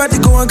ain't true. Had to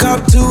go and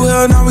cop two.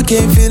 Hell no, we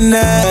can't fit in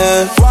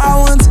that.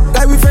 Wild ones,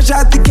 like we fresh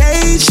out the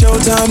cage.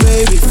 Showtime,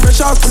 baby, fresh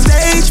off the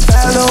stage.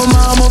 Bad little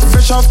mama,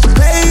 fresh off the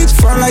page.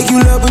 Front like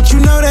you love, but you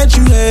know that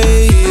you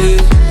hate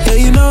it. Yeah,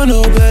 you know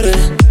no better.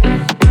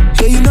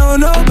 Yeah, you know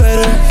no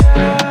better.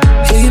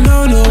 Yeah, you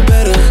know no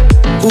better.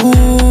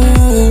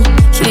 Ooh.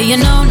 Yeah, you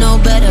know no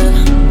better.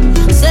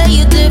 Say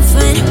you're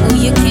different, who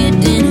you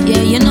kidding?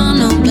 Yeah, you know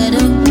no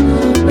better.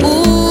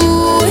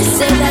 Ooh,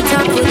 say that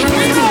I'm with you.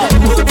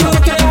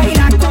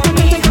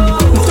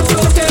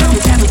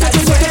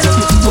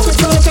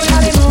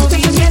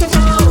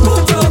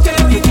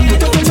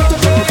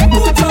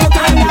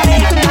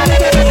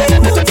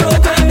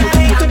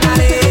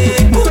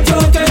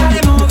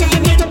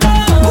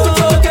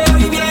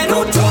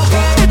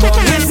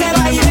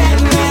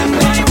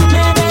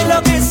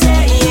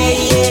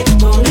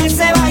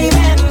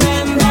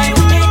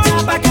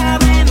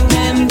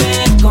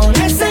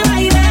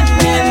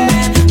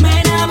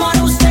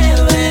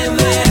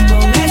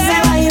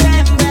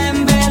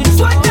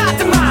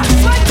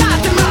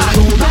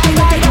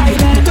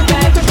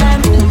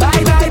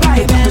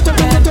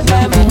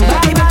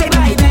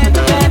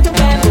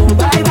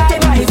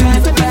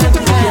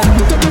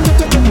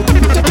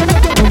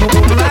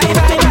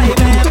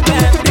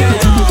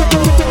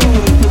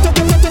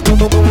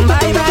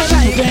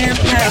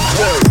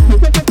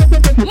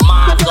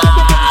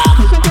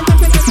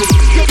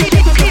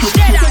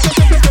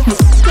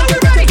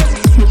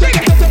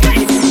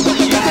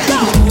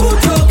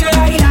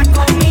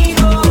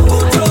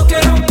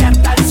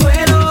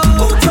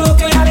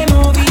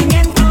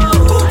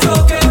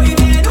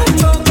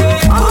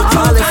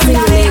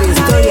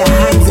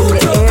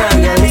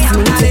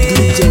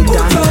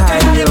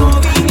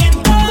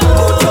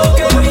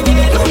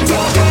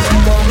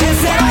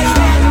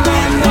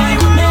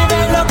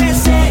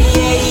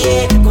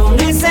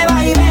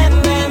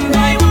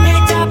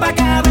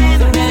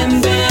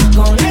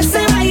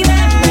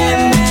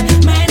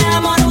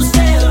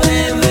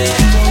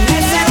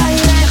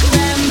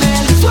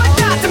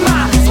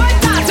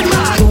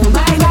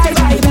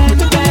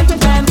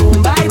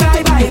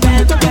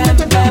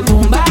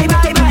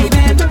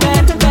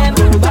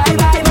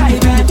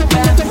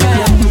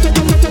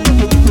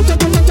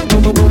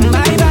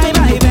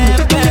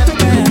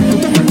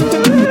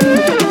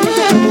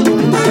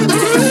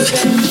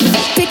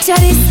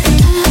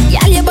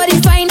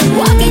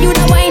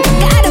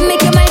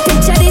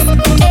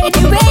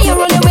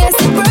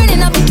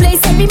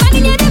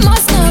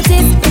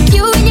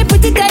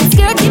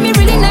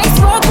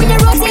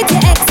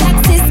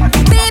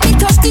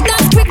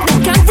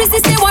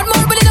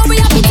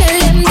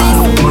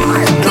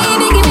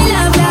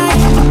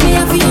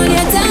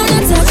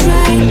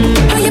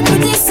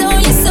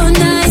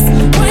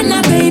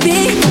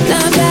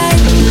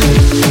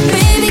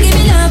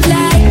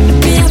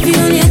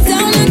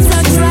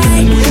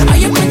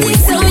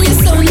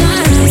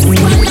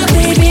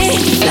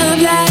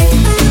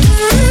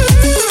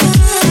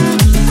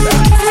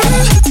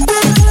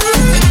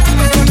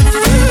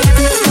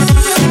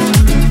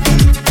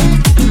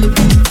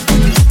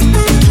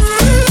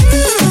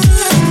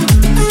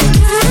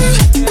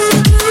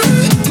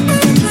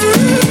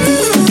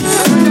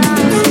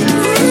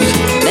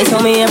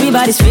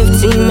 Everybody's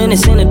 15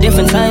 minutes in a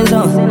different time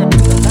zone.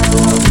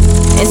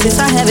 And since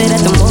I have it at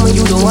the moment,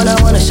 you the one I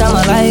wanna shine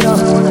my light on.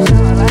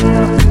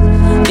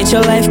 Get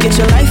your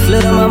life,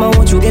 little mama,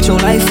 won't you get your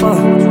life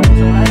on?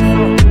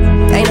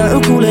 Ain't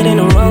nothing cooler than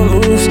the wrong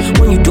moves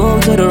when you do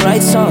them to the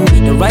right song,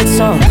 the right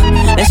song.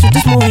 Let's shoot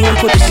this movie and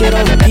put the shit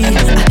on repeat.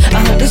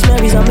 I hope this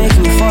memories are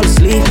making you fall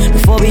asleep.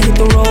 Before we hit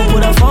the road,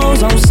 put our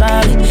phones on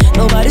silent.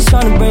 Nobody's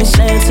trying to bring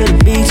sand to the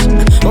beach.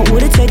 What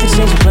would it take to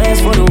change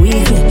plans for the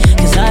weekend?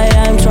 Cause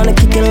I'm trying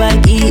to kick it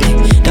like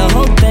eating. The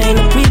whole thing,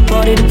 the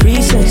pre-party, the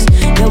pre-sex.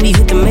 Then we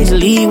hit the major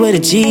league with a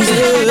G's.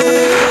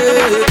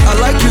 I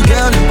like you,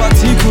 girl, in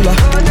particular.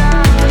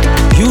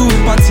 You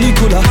in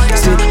particular.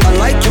 Say, I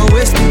like your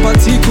waist in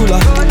particular.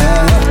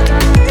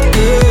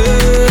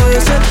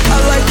 Say, I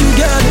like you,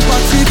 girl, in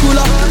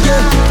particular.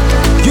 Yeah,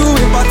 you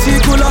in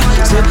particular.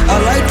 Say, I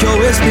like your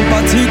waist in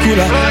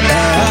particular.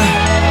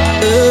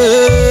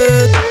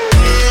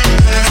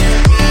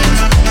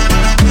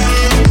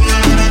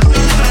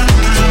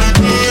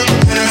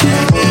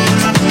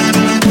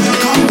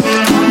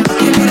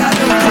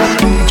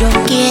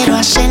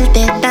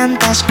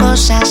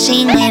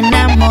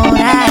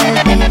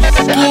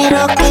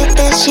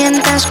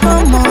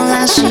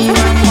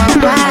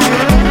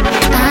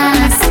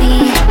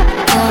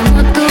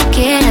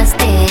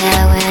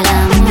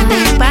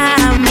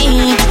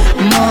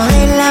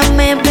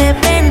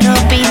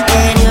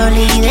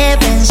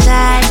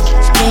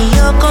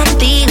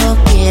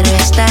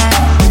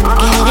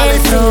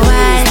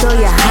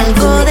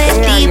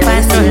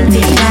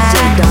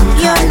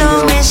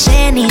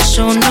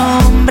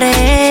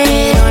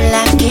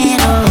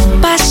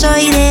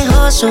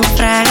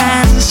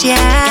 fragancia,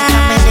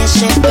 ya me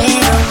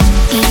desespero.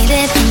 Y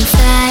de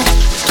pensar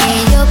que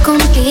yo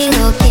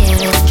contigo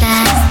quiero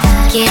estar,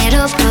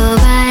 quiero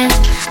probar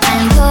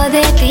algo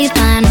de ti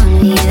para no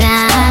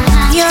olvidar.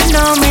 Yo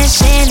no me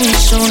sé ni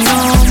su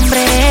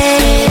nombre,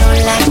 pero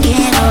la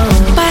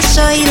quiero.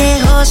 Paso y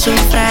dejo su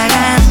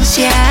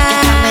fragancia,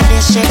 ya me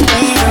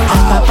desespero.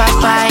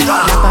 Rapapapay,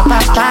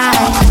 rapapapay,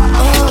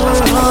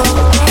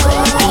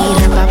 y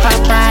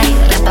rapapapay,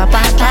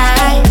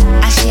 rapapapay.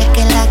 Así es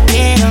que la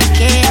quiero,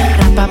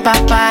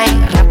 rapapapay,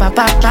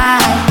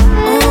 rapapapay,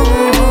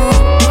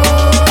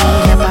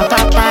 y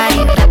rapapapay,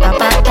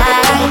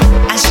 rapapapay.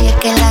 Así es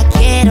que la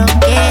quiero.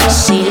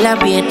 Si la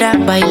viera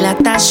baila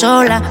está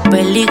sola,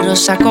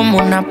 peligrosa como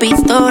una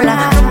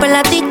pistola. Rompe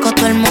la disco,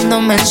 todo el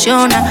mundo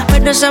menciona,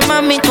 pero esa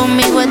mami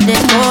conmigo es de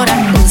hora.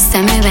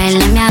 Úsame,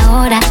 bailame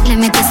ahora, le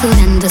meto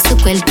sudando su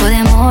cuerpo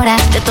de mora.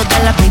 De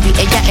todas las baby,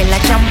 ella es la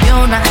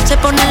campeona. Se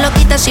pone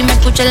loquita si me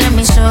escucha en la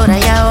emisora.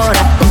 Y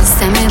ahora,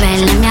 úsame,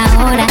 bailame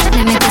ahora,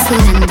 le meto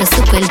sudando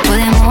su cuerpo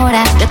de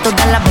mora. De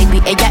todas las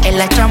baby, ella es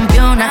la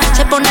campeona.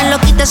 Se pone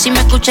loquita si me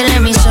escucha en la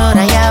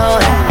emisora. Y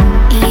ahora,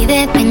 y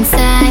de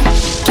pensar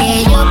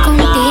que yo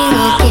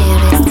contigo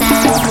quiero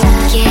estar,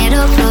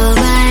 quiero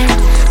probar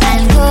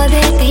algo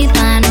de ti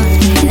para no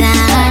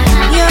olvidar.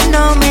 Yo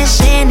no me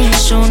sé ni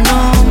su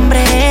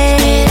nombre,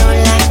 pero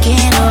la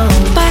quiero.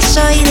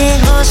 Paso y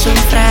dejo su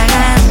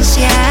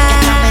fragancia,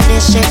 ya me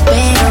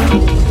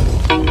desespero.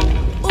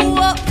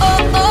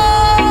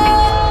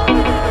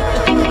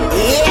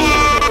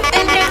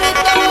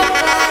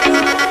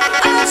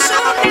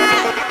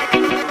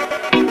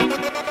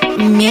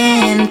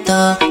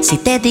 Miento si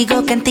te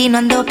digo que en ti no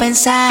ando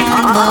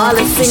pensando.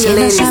 Si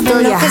no sabes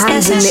lo que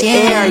estás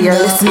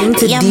haciendo.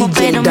 Te llamo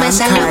pero me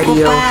sale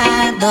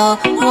ocupado.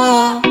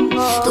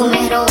 Tú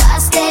me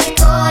robaste el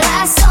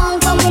corazón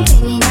como un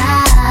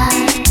criminal.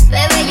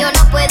 Bebé, yo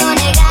no puedo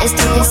negar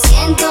esto que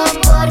siento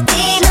por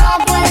ti,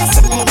 no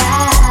puedes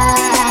negar.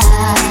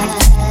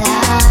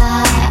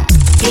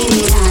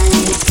 Criminal,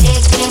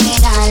 qué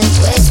criminal.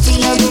 Tu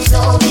estilo, tu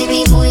flow,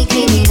 baby, muy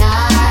criminal.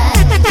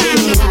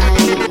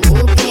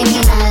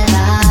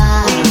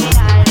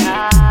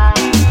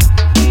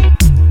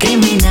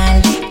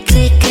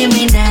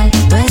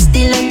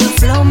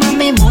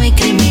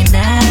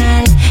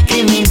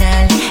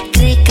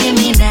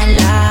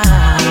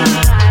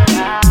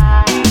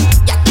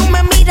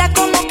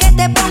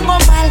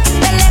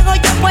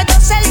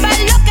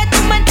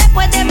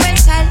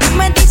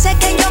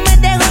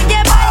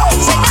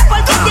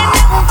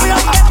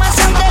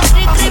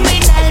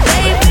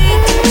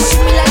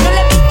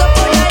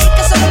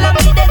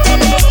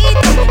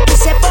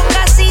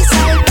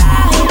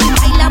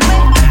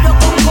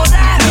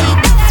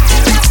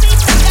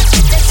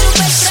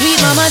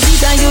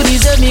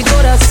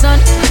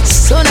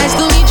 So nice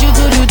to meet you,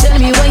 could you tell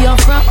me where you're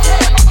from?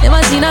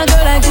 Never seen a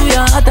girl like you,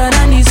 you're hotter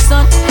than the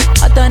sun.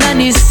 Hotter than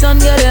the sun,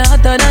 girl, you're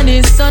hotter than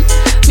the sun.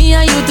 Me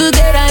and you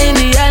together in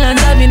the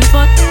islands having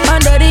fun.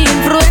 Under the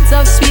influence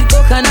of sweet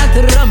coconut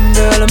rum,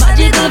 girl.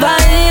 Magical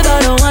vibe, I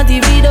don't want to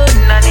be done.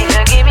 I need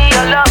to give me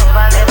your love,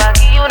 I'll never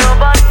give you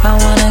no bun. I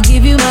wanna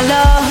give you my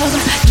love,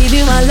 give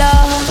you my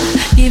love,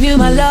 give you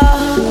my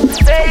love,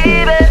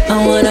 baby.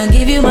 I wanna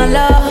give you my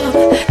love,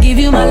 give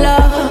you my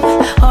love,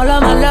 all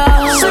of my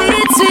love.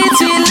 Sweet, sweet,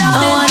 sweet love.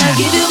 I wanna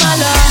give you my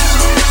love,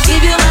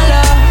 give you my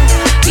love,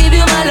 give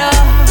you my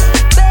love,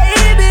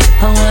 baby.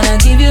 I wanna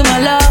give you my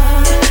love,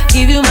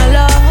 give you my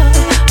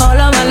love, all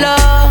of my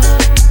love.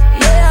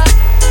 Yeah,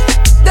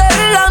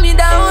 girl, love me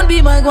down,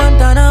 be my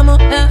Guantanamo.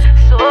 Yeah.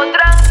 So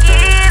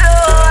tranquilo,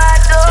 I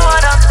don't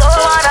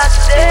wanna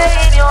stay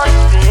in your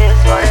space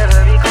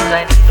forever because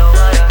I need no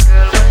other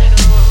girl but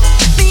you.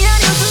 Me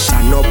and you.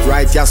 Turn up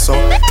right, yeah, so.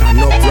 Turn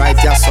up right,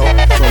 yeah, so.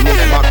 Turn it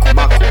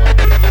back.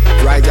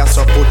 Right, yeah,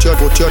 so. Put your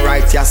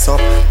right, yeah, so.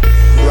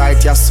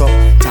 Right, yeah, so.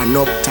 Turn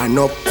up,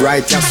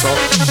 right, yeah, so.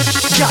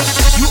 Yeah,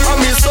 you are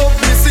me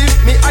submissive,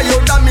 me are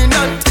your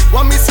dominant.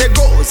 What me say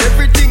goes,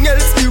 everything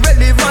else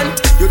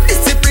irrelevant. You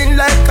discipline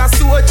like a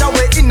soldier,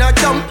 we in a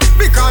camp.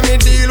 Because me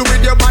deal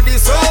with your body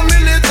so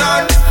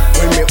militant.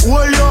 When me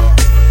hold you,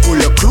 pull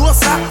you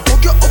closer,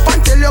 hook you up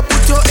and tell you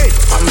put your head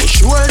on my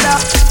shoulder.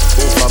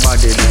 Over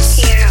body this,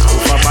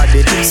 over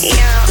body this,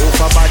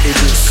 over body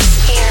this.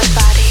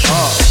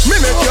 Me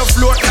make you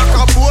float like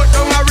a boat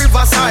down a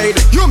riverside.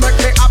 You make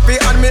me happy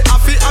and me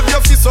happy have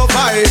your fist so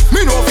high.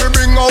 Me know if you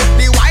bring out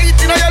the white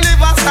in your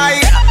liver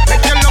side.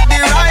 Make you love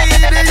the ride.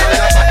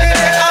 Your body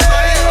they are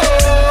mine.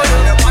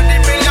 Your body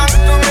belong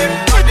to me.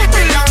 Body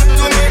belong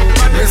to me.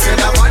 Me say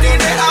the body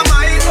they are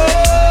mine.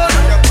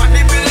 Your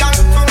body belong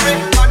to me.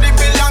 Body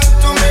belong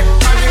to me.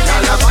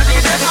 Your body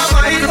they are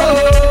mine.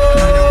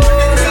 Your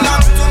body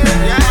belong to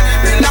me.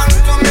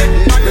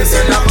 Body belong to me. Me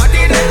say the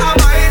body they are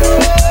mine.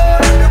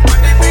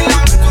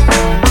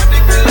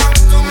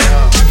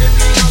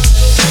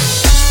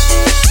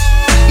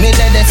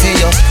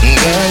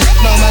 Girl,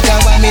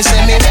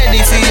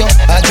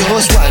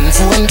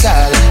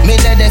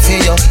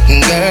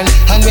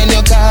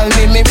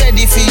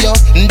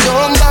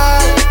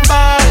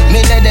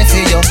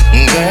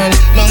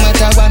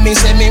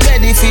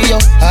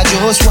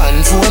 just one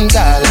phone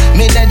call,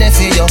 me ready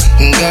for you,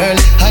 girl.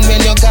 And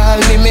when you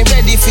call me, me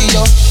ready for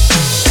you.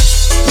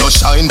 You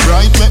shine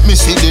bright, make me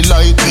see the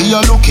light. Me a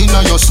looking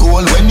at your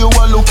soul when you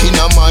are looking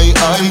at my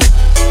eye.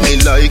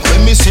 Me like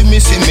when me see me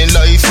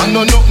life. I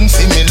know nothing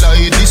for me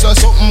like. This is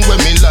something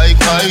when me like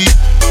I.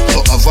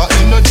 You have a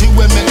energy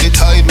when make the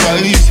tide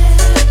rise.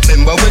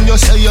 Remember when you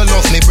say you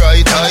love me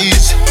bright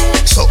eyes.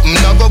 Something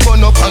I go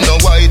burn up on a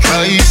white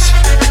rice.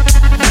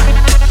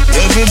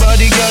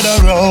 Everybody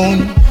gather round.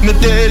 Me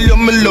tell you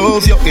me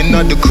love you in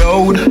the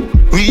crowd.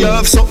 We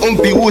have something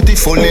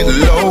beautiful little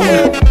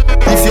loud.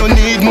 If you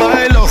need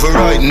my love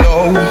right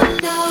now,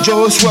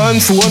 just one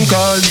phone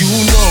call, you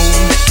know.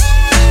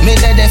 Me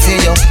ready for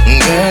you,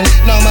 girl.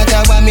 No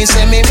matter what me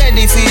say, me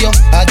ready for you.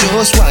 I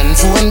just one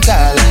phone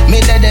call,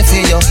 me ready for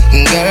you,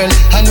 girl.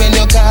 And when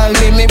you call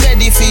me, me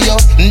ready for you.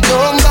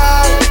 Don't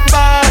ball,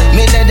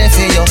 me ready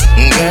for you,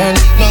 girl.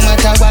 No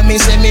matter what me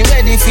say, me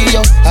ready for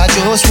you. I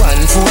just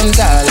one phone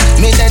call,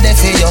 me ready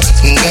for you,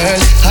 girl.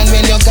 And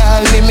when you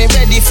call me, me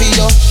ready for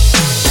you.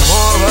 The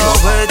more I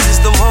wait is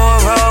the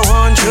more I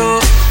want you.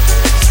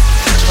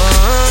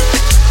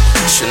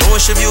 She know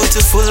she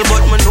beautiful,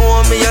 but me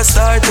know me a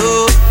star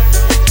too.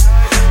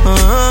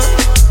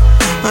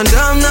 And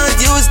I'm not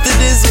used to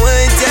this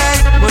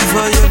waiting, but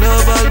for your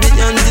love I'll be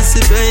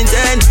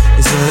anticipating.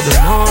 It's like the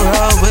more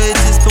I wait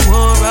is the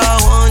more I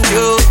want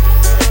you.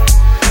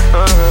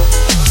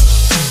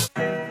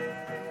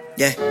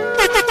 Yeah.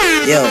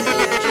 Yo, I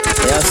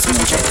have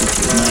some check with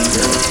you, my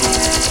girl.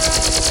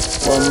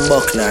 One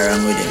buckler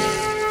I'm with him.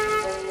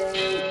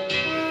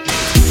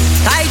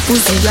 Tight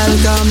pussy, girl,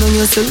 calm down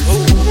yourself.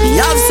 Me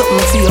have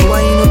something for you,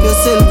 wind up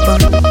yourself.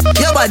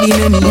 Your body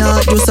make me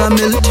heart just a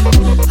melt.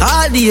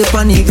 All the up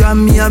on the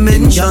gram me a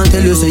mention.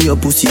 Tell you say your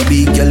pussy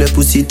big, girl, your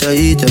pussy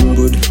tight and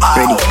good.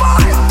 Ready?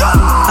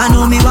 I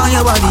know me want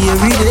your body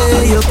every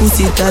day. Your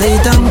pussy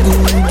tight and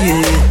good,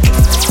 yeah.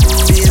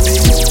 Baby,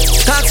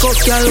 cock up,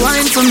 girl,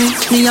 wine for me.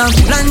 Me have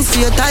plans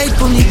for your tight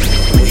for me.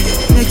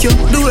 Make you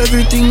do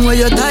everything where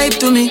you type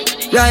to me.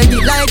 Ride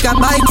it like a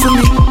bike for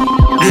me.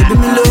 Baby,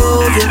 me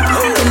love you,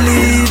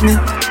 believe me.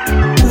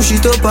 Push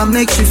it up and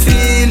make she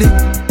feel it.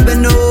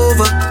 Bend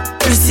over,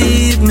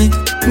 receive me.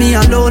 Me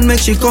alone make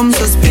she come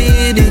so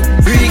speedy.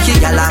 Freaky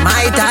girl, I'm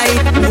my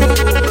type.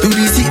 Do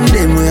the sitting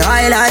them way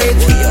I like.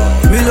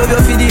 Me love you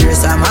for the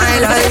rest of my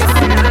life.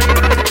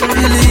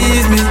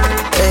 Believe me,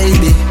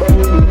 baby.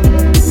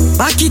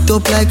 Back it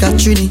up like a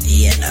trini.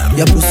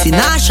 Your pussy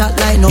nah shot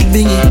like no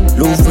bingy.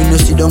 Love when you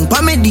sit down pa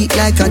me dick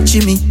like a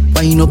chimney.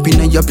 Wind up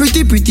in your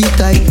pretty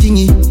tight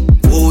thingy.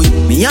 Oh,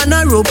 me and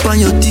a rope on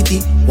your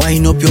titty.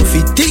 Wind up your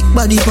feet, thick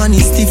body pan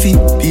is stiffy.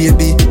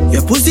 Baby,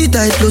 your pussy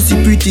tight, pussy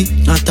pretty.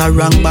 Not a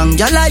wrong bang,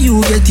 gyal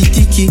you get it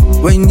ticky.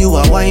 When you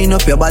a wind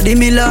up your body,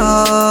 me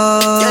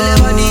love. Gyal your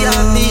body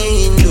have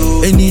me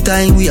into.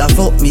 Anytime we a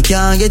fuck, me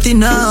can't get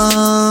enough.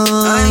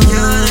 I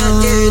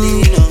cannot get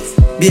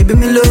enough. Baby,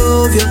 me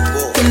love you,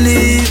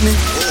 believe me.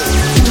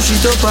 Push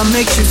it up and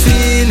make she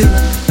feel it.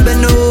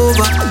 Bend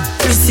over,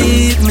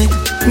 receive me.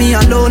 Me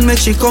alone make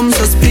she come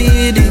so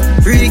speedy.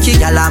 Freaky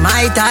girl, I'm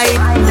my type.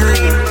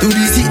 Do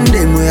the sitting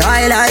them way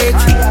I like.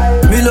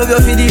 Me love you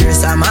for the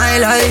rest of my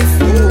life.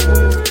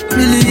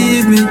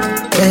 Believe me,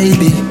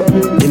 baby.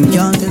 Them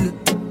can't tell you.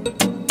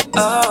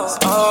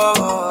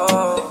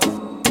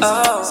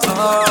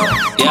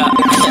 Yeah.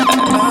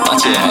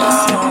 Watch your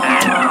eyes.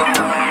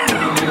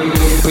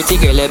 Pretty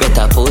girl, you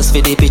better pose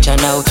for the picture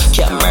now.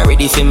 Camera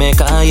ready for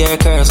make all your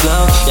curves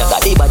glow. You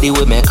got the body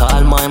with make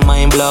all my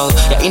mind blow.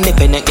 You're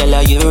independent,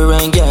 girl, you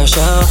run your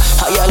show.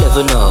 Higher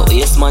level now,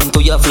 yes man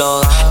to your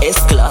floor.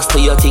 S-class to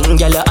your thing,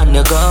 girl, you on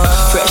the go.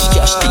 Fresh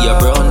cash to your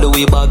brown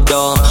Louis bag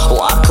down.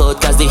 Walk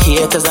out cause the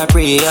haters are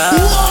prayer.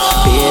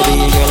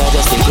 Baby girl, I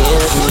just a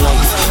good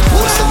life.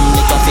 Pour some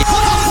nigga fit.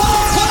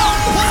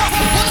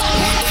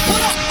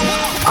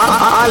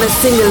 All the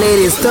single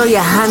ladies, throw your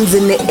hands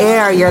in the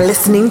air. You're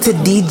listening to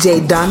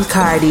DJ Don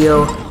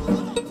Cardio.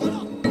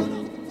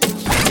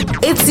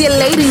 It's your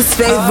ladies'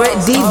 favorite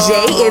DJ.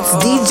 It's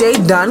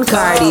DJ Don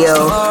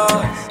Cardio.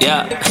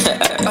 Yeah,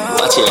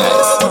 watch your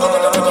eyes.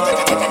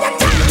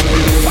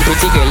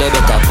 Pretty girl, you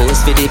better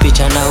pose for the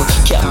picture now.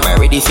 Camera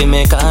ready for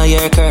make all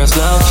your curves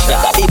glow. You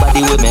got the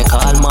body with make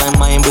all my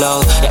mind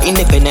blow. You're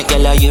independent,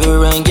 girl, you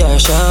run your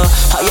show.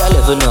 Higher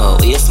level now,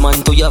 yes man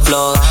to your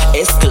floor.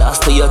 S-class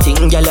to your thing,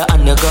 girl, you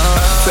on the go.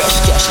 Fresh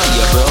cash to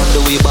your brown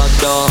Louis bag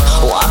down.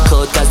 Walk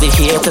out cause the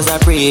haters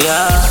are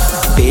prayer.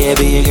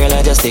 Baby girl,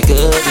 I just a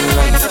good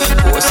life.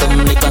 Pour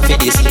some liquor for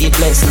the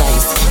sleepless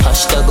nights.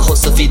 Hashtag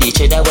hustle for the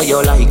cheddar where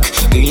you like.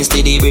 Greens to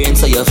the brain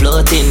so you're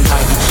floating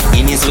high.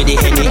 Guineas with the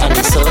Henny and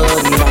the sun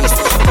nice.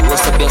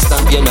 Post up your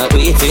stamp, you're not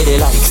wait for the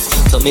likes.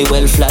 So me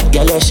well flat,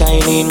 girl, you're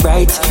shining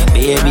bright.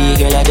 Baby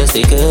girl, I just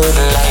a good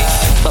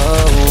life.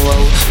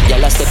 Oh,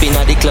 y'all are stepping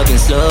at the club in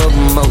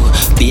slow-mo.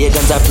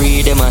 Pagans are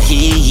free, them are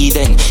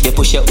heathen. You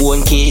push your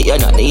own key, you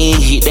not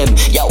need them.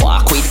 You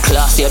walk with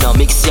class, you no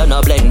mix, you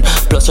no blend.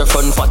 Plus your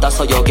front fatter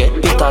so you get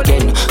bit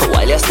again.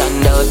 While you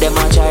stand out, them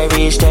a try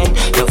reach 10.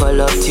 You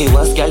fall up to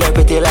us, girl, you're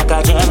pretty like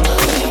a gem.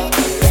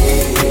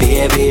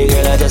 Baby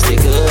girl, I just a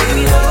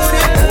good life.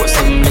 Pour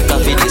some liquor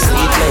for the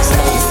sleepless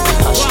night.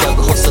 Hashtag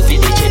hustle for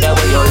the cheddar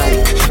where you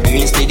like.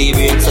 Green steady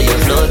brain so you're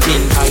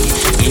floating high.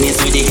 Guinness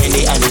with the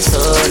Henny and the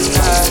sun.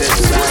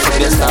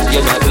 Your stop,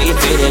 you're not wait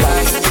for the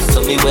life. So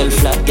me well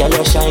flat, girl,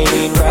 you're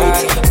shining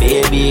bright.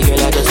 Baby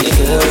girl, I just a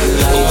good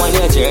life. On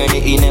your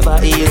journey, it never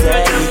easy. So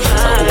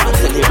I want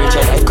to celebrate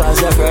your life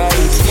cause you're bright.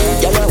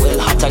 Girl, you're well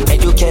hot and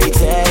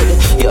educated.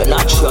 You're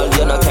natural,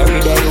 you're not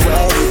carried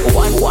anyway.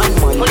 One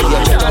man, you're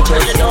judge and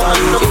test down.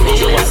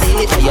 You are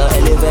seated, you're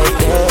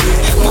elevated.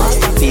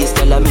 Masterpiece,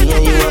 tell me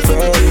and you a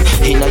friend.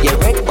 Inna your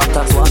red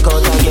bottoms, walk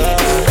out again.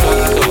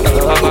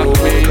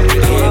 Baby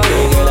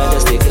girl, I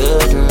just a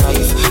good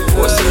life.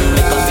 Pour some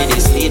liquor for the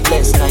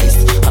sleepless nights.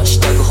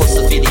 Hashtag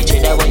hustle for the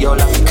cheddar where you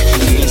like.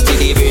 Greens to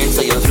the brain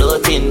so you're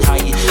floating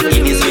high.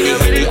 Guineas with the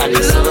Henny and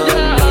the sun.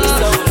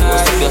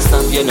 Most of your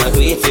stuff you're not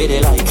wait for the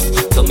likes.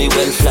 So me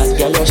well flat,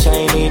 girl, you're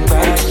shining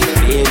bright.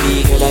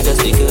 Baby girl, I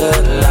just a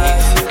good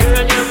life.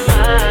 Girl, you're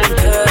mine,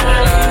 good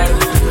life.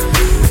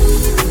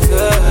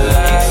 Good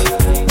life.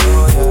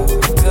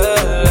 Good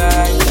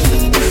life.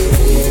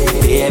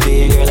 Baby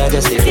girl, I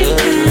just a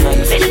good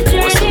life.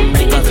 Pour some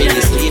liquor for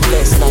the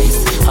sleepless nights.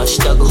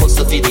 Hashtag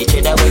hustle for the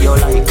cheddar where you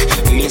like.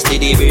 Greens to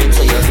the brain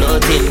so you're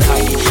floating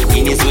high.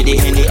 Guineas with the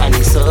Henny and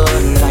the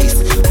sun. Nice.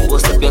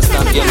 Post up your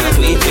stamp, you're not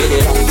wait for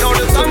the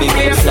lights. So me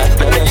well flat,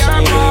 girl, you're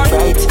shining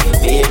bright.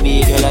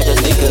 Baby girl, I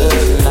just a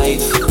good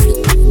life.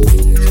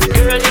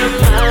 Girl, you're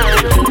mine.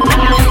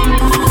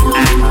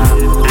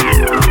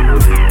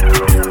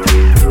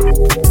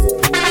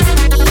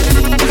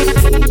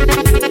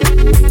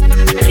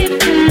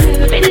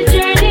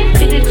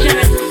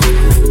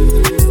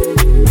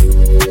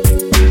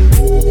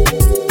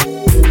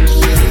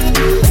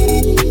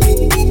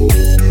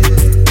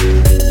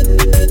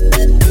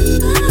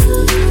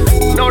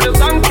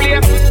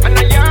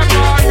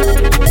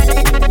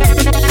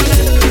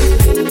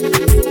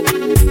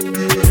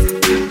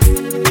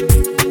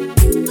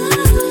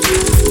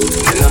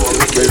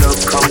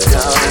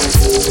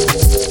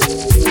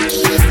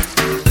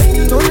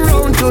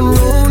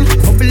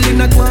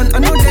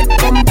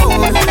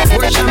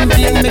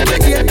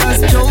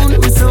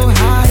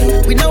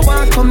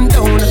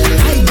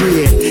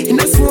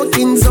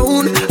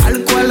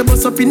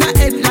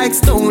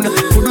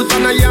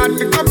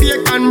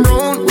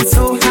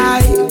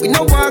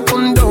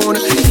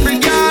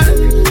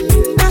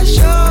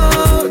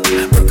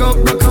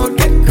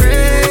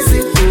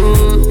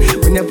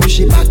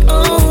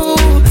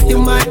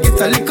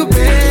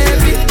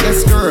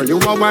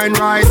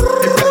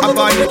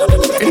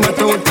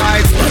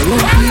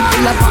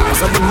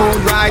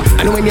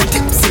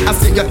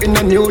 In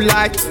a new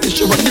light, to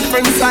show a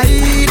different side.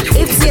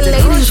 It's your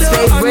lady's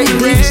favorite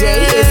DJ,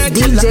 it's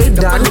DJ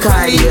Don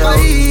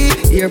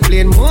Cardio. You're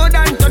playing more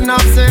than turn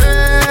off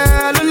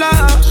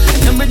cellular.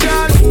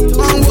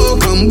 And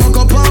walk and buck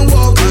up and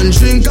walk and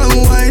drink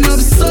and wine up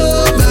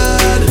so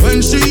bad.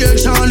 When she hear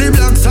Charlie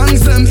Black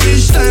songs, them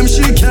each time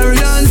she carry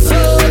on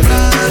so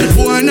bad. The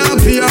boy not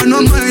pay her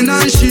no mind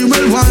and she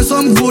will want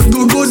some good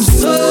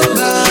so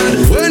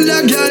bad. When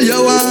that girl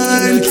you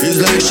wine,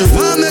 it's like she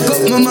want make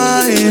up my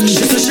mind.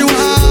 She say she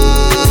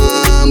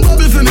want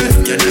bubble for me.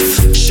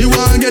 She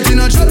want get in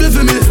a trouble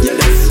for me.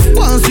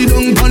 Want sit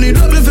down pon the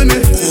double for me.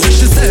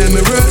 She say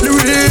me work the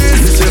race.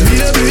 Me say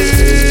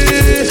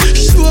baby,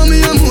 show me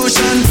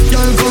emotion.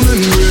 Y'all come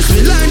embrace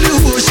me like the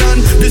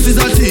ocean. This is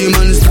a team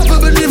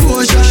unstoppable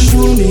devotion.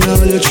 Show me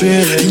all your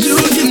training. You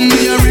give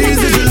me a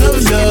reason to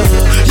love ya.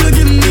 You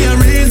give me a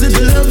reason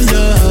to love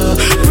ya.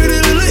 Pretty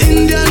little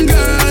Indian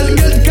girl,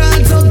 get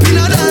caught up in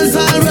a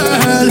dancehall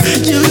world.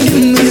 You give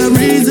me a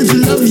reason to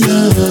love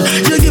ya.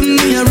 You give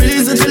me a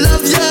reason to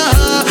love ya.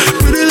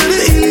 Pretty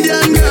little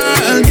Indian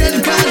girl,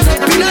 get caught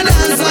up in a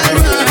dancehall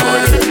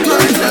world.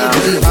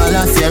 All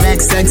of your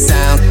XX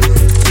sound,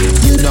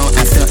 you don't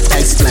have to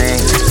explain.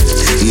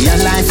 Your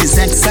life is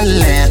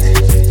excellent.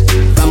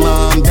 Come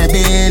on,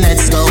 baby,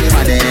 let's go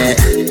party.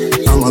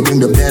 I'ma bring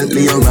the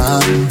Bentley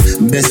around,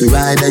 best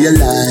ride of your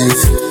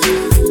life.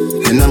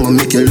 And I'ma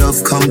make your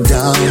love come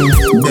down,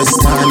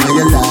 best time of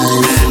your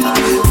life.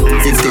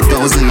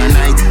 50,000 a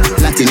night,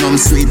 platinum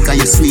sweet, cause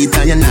you're sweet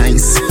and you're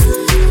nice.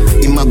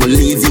 I'ma go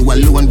leave you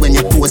alone when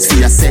you pose for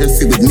your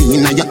selfie with me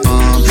in your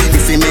arm.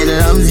 If you made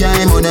love, yeah,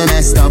 I'm gonna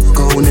messed up.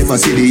 Go never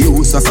see the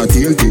use of a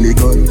tail till it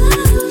gone.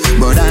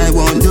 But I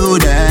won't do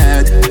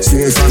that.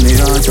 Straight from the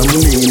heart, I'm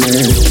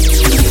meaning.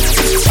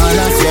 All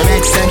of your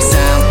XX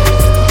sound,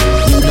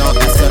 you don't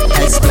have to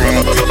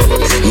explain.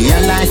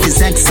 Your life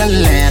is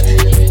excellent.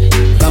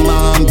 Come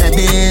on,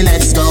 baby,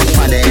 let's go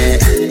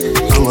party.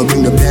 I'ma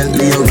bring the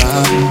Bentley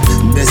around,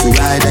 best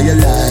ride of your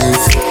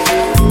life.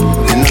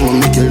 And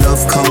I'ma make your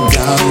love come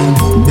down,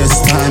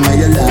 best time of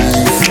your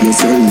life. You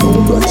say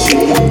no but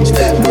change,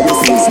 but your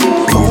face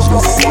no peach,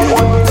 but see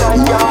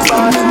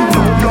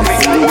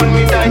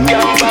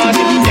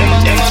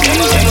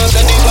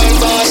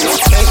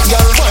Make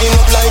girl wind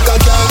up like a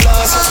can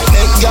glass.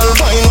 Make girl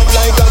wind up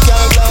like a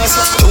can glass.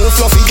 Too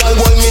fluffy girl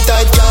hold me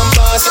tight can't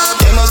pass.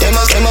 Them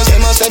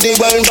a steady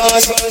well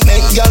boss.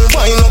 Make girl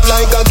wind up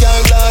like a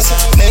can glass.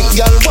 Make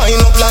girl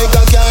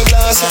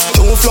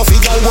Too fluffy,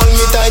 girl, hold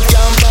me tight,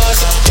 can't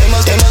pass. Them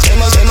a say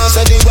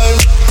the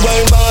world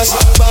boss.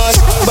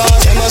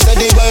 Them a say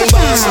the world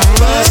boss.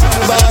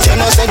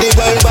 Them a say the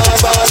world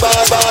boss.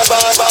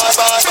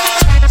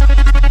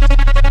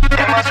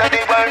 Them a say the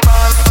world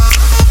boss.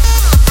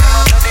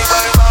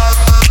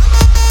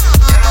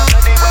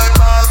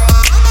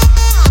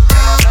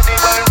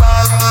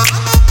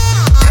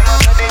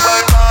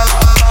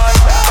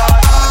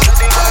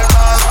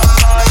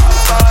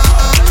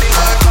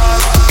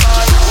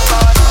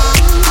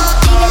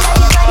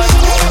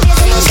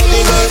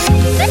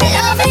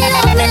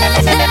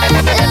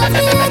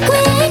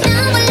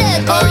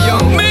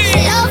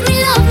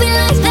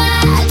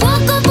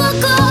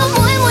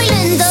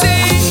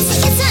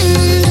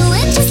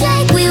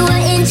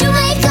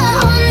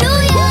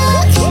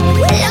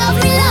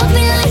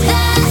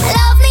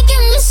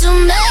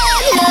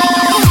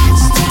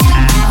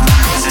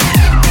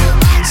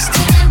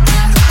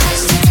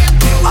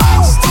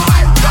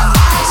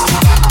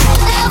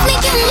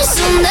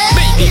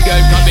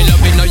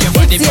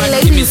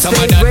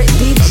 Favorite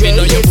DJ,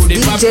 it's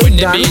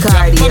DJ Don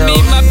Cardio. For me,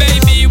 my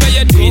baby, where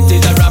you treat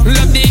it a rap.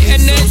 Love the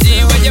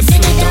energy where you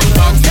bring it on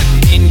rock.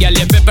 In girl,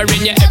 you pepper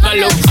in you ever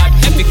look hot.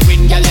 Every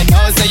queen girl, you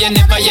know, so you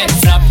never yet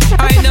flop.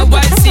 I know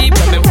I see,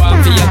 but me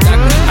want for your attack.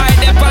 I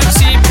dep on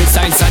she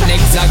precise and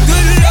exact.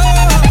 Good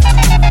lord,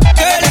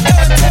 girl, you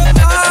don't take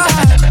hard.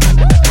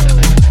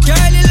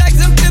 Girl, you like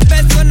something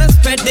best when I'm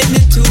spreading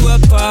it to a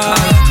bar.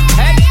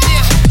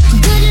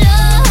 Good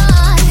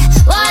lord,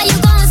 why you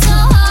going so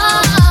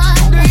hard?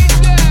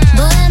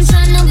 Boy, I'm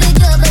trying to be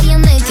good, but you're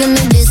making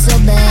me be so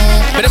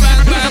bad.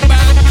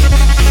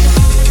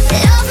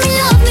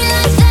 Love me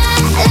like that.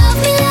 Love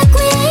me like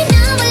we ain't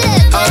never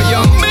let go.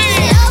 Love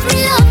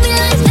me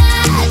like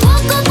that.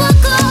 Poco,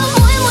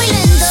 muy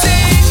lento.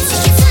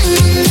 Take your time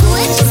and do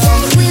it just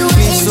like we were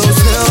in so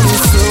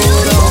slow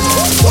down.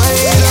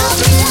 Wait up,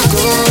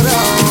 go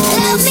down.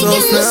 So slow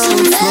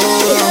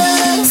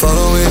down.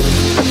 Follow it.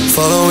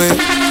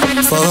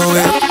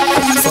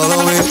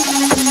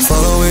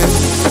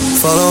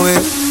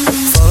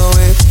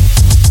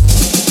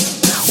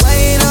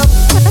 Wait up,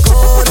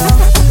 go down.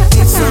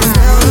 Need some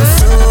sound and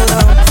slow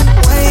down.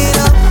 Wait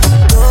up,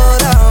 go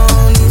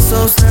down. Need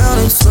some sound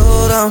and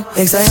slow down.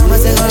 Ik zei ja, maar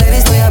zeg alleen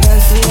eens dat jij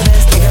bent.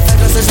 Ik heb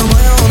echt dus een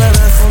mooie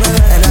onderweg.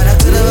 En daarna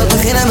kunnen we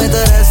beginnen met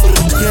de rest.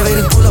 Je weet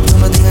ik pull up, doe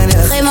mijn dingen niet.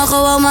 Geef me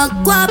gewoon mijn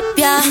kwap,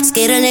 ja.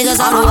 Skere niggas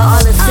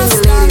All the single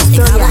ladies,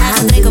 throw your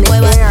hands in the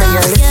air.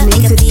 You're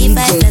listening to DJ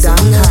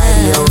Don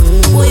Cardio.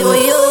 Oei,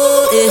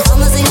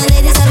 alle single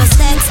ladies hebben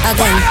stacks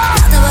again.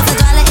 Laten we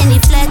verdwalen in die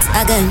flex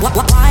again.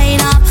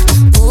 Wine up,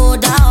 go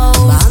down.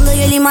 Behandel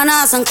jullie mannen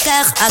als een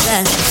keg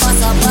again. Pass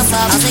up,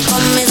 als ik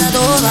kom is het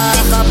over.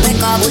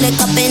 Pick up, pull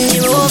ik up in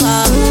die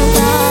rover.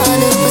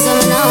 Nu is ze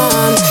mijn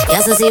naam.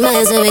 Ja, ze zien me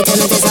en ze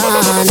weten het is aan.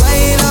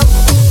 Wait up,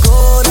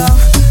 go down.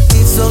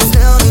 Niet zo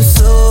snel, niet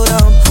slow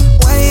down.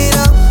 Wait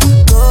up,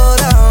 go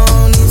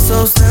down. Niet zo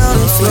snel,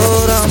 niet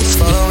slow down.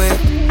 Follow it.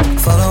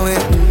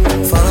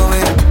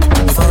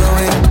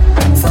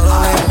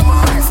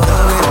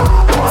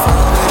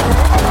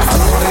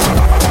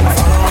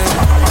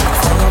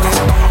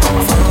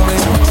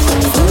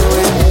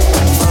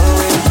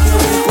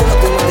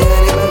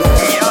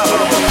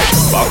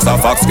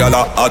 Fox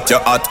gala at your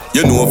hat.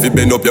 You know if you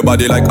bend up your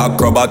body like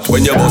acrobat.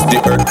 When you bust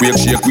the earthquake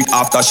shake with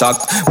aftershock.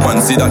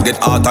 Man see that get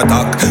heart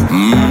attack.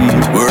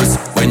 Worse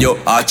when you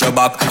arch your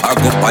back. Or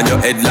go on your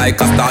head like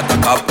a starter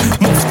cap.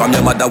 Moves from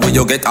your mother where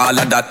you get all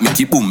of that. Make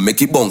it boom,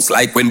 make it bounce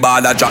like when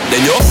baller drop.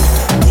 Then you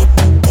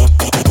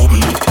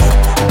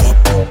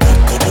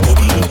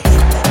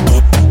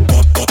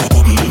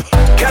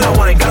gotta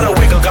wine, gotta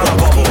wiggle, gotta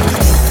bubble.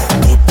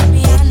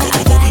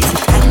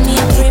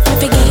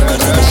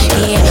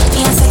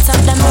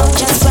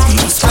 Just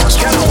watch.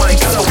 I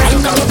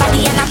know your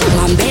body and I put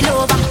my bend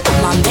over.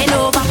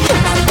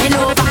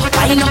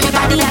 Wind up your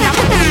body and I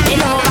put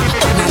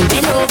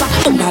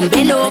my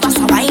bend over.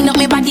 So wind up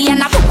my body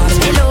and I put my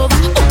bend over.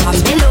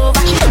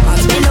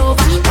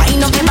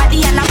 Wind up your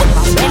body and I put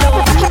my bend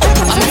over.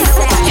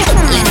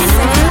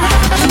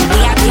 We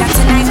are here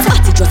tonight.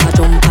 Party just a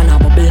jump and a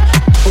bubble.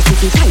 Put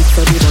it tight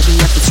so the body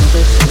have to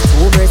struggle.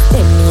 Over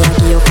stem me and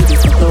give you for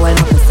this couple. While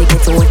my pussy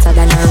gets wetter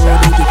than a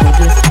ready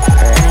bubble.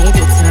 Ride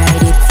it,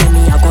 say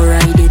me I go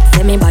ride it.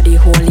 Say me body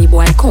holy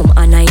boy come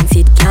and 90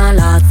 it can't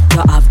last.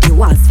 You have the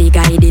walls to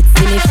guide it.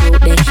 See me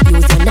float there,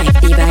 use your knife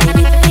divide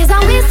it. It's a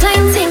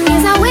waistline thing.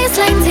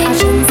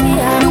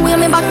 The way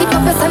me back it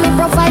up, you say me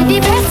provide the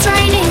best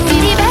riding.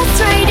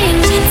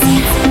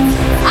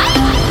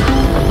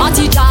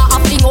 Matty jaw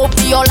upping up,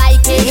 do you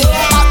like it?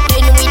 Back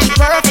then with the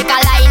perfect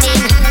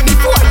aligning.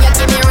 Before you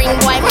give me ring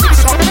boy,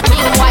 mash up the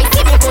king boy.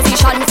 See me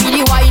position, feel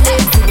the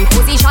whining. See me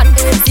position.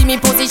 See me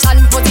back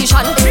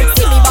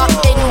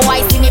then boy,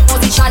 see me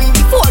position.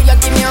 Before you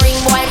give me ring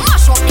boy,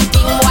 mash up the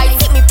king boy.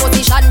 See me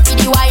position, feel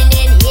the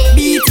whining.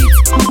 Beat it,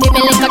 give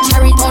me like a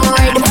cherry turn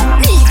red.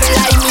 Legal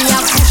like me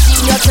and push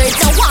in your thread.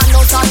 You want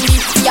no zombie,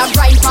 you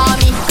grind for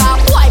me.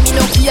 Cause boy me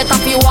no care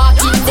if you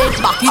walking dead.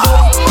 Back it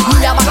up, me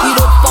a back it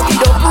up, fuck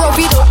it up, rub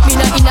it up. Me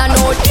no in a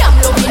no damn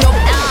loving up.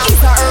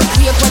 It's a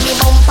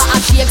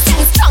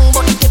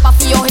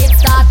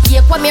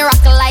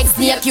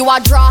make you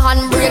a draw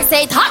and break.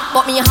 Say it hot,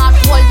 but me heart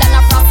cold than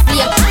a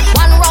frostbite.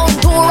 1 round,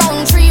 2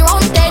 round, 3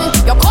 round,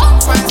 10. You come,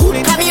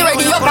 can be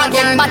ready up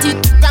again, but it.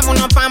 Come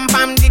on, pam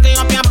pam, jiggle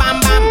up your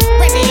bam bam.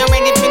 Ready, you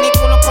ready for the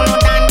kulo kulo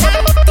dan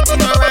dan. Tick in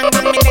a rang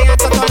bang, me there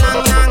so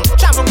long long.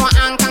 Travel for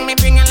Hong me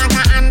bring you like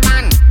a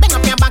handband. Bend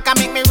up your back and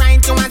make me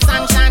ride to a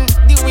sunshine.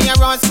 The way you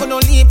rose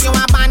couldn't leave you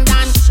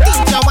abandoned.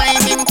 Teach your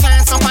wine in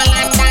class up a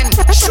London.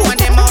 Show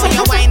them how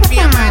you wine for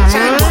your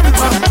mansion.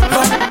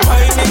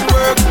 Whining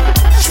work.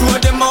 Show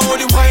them how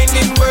the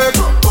whining work.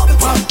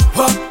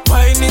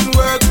 Whining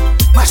work.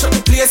 Mash up the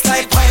place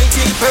like Wild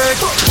Gilbert.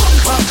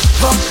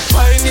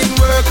 Whining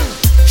work.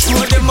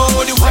 Show them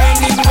how the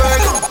whining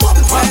work.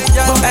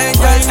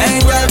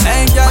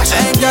 Angel.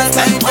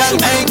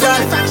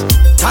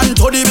 Tan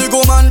to the big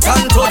woman,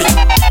 tan to the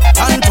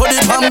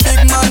pan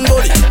big man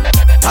body.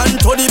 Tan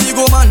to the big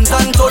woman,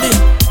 tan to the.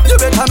 You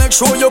better make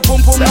sure your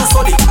pum pum no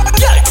study.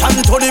 Yeah, tan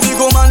to the big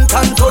woman,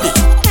 tan to the.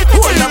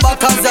 Hold the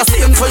back as the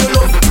same for your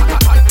love.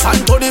 Tan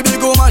to the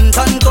big woman,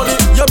 tan to the.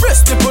 Your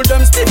breast nipple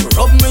them stiff,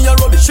 rub me a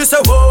rubbish. She say,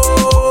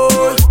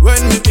 whoa, when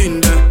me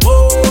in there,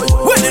 whoa.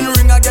 Wedding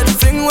ring I get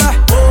fling where,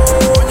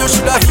 whoa. You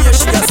shoulda hear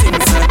she a sing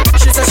say.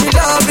 She say she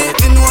love it,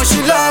 me know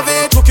she love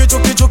it.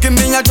 Chucky,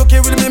 me a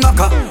chucky with me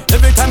maca.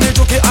 Every time me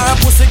chucky, her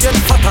pussy get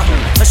fatter.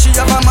 She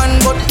have a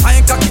man, but I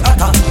ain't cocky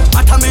atta.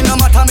 Matter me no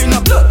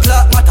blood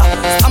clot matter.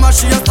 Hammer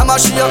she a hammer.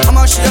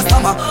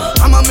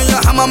 Hammer me a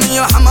hammer.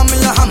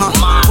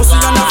 Pussy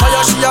on the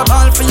fire, she a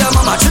ball for your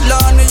mama.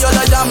 Chillani, you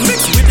like a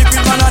mix with the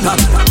green banana.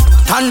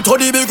 Tan to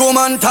the big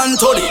woman, tan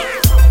to the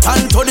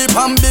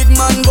pan big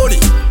man body.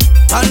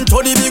 Tan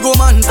to the big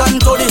woman, tan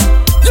to the.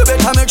 You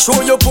better make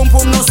sure your pum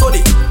pum no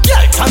study.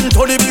 Yeah, tan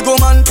to the big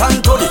woman,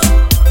 tan to the.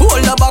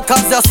 Hold the back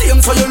as the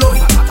same so you love.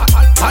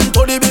 Tan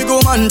to the big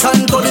woman,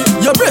 tan to the.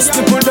 Your breast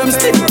nipple them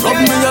stiff, rub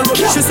me a rub.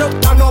 She said,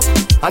 turn up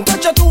and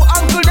touch your 2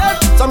 ankle them.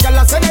 Some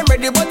gyal say them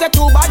ready but they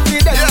too bad for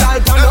them. Gyal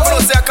turn up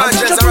and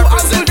touch your 2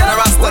 ankle them.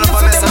 When you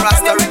see them up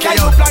and they make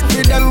you flat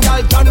for them.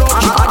 Gyal turn up.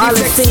 All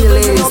the single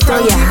ladies, throw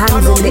your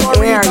hands in the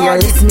air. You're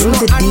listening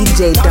to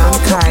DJ Don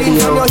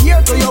Cardio.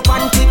 Here to your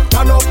panty,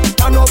 turn up.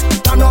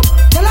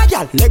 Tell a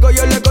gyal, Lego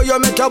you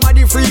make your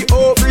body free,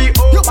 oh.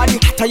 Your body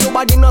hotter, your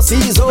body no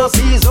season.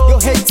 Your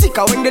head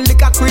sicker when the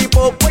liquor creep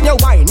up. When you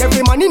wine,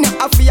 every man in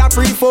a fear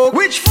free folk.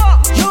 Which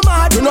fuck? You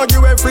mad? You know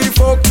give a free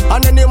folk.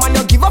 And any man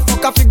you give a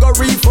fuck a figure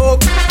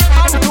folk.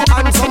 Hand to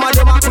hand, some of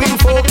them a queen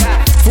folk.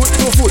 Foot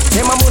to foot,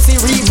 them a must see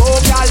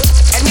Reebok, gal.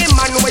 Any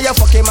man where you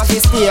fuck him a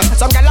fist here.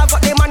 Some gal a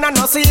fuck them and a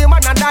no see him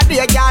another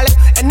day, gal.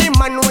 Any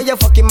man where you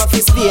fuck him a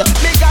fist here.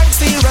 Big and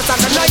serious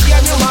and the night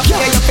game you a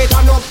play, you fit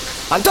on up.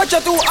 And touch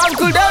your 2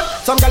 ankle them.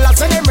 Some gal a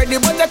say them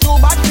ready but they too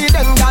bad for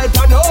them, gal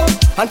turn up.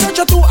 And touch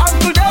your 2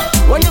 ankle them.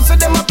 When you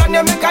see them up and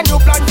you make a new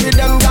plan for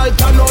them, gal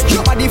turn up.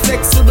 Your body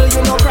flexible,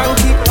 you know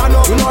cranky, turn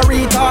up. You know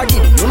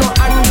retarded, you know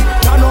handy,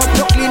 turn up.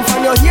 You clean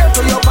from your hair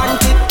to your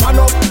panty, turn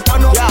up.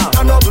 Yeah,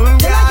 turn up.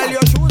 Gal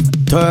your shoes.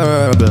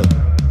 Terrible.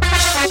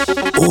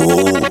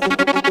 Oh.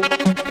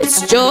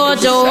 It's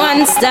Jojo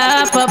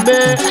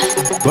Unstoppable.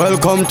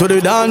 Welcome to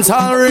the dance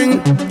hall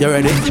ring. You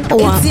ready?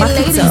 It's your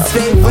ladies'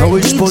 favorite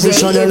which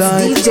position you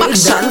like? Back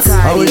shots.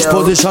 Which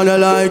position you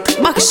like?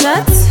 Back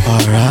shots.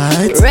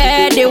 Alright.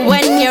 Ready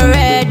when you're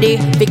ready.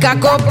 Pick a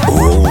cup.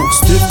 Oh,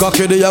 stiff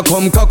cocky there you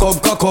come cock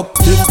up.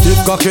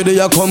 Stiff cocky there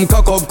you come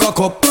cock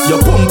up. Your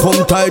pum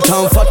tight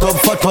and fat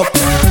up.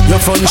 Your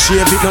front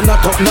shape it no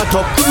knock up.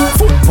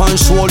 Foot pan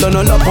shoulder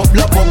no lap up.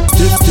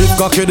 Stiff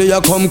cocky there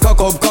you come cock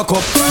up.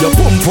 Your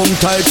pum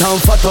tight and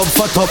fat up.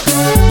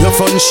 Your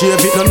front shape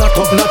it no knock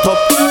up.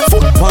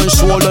 Foot pan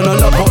shoulder no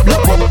lap up.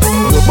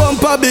 Your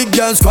bumper big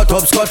girl squat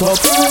up.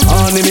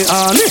 Honey me,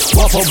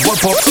 wap up.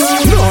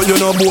 No you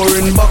no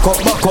boring, back up.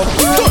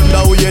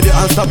 Thunder we hear the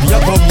and stop,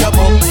 yap up.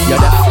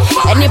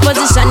 Any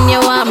position you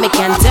want me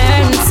can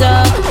turn so.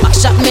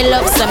 Mash up me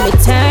love so me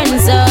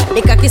turns up.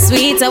 The cocky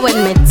sweeter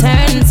when me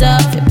turns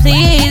up. To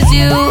please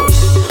you.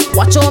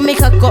 Watch how me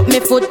cock up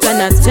me foot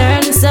and I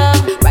turns up.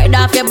 Ride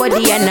off your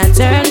body and I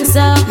turns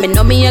up. Me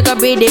know me I go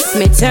breathe if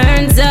me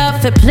turns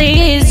up. To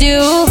please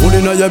you. Put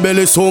in your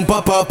belly soon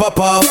pop up.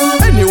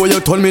 Anyway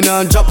you told me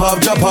now drop off.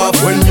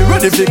 When you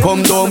ready to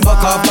come down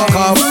back up.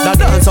 The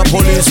dancer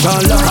police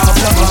can lock up.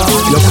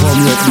 You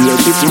come here to your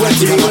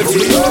wetty.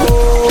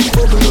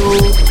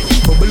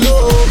 Bubble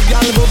up,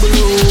 gal bubble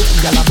up.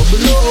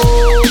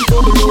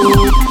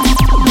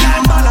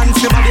 Gal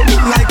balance your body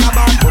look like a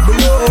band.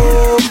 Bubble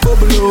up.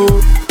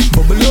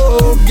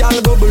 Gal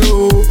bubble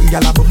up.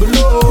 Gal bubble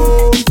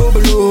up.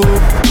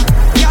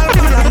 Gal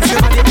balance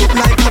your body look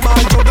like a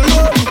band. Bubble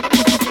up.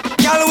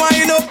 Gal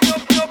wind up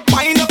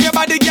your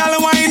body. Gal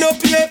wind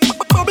up, yeah.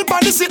 Bubble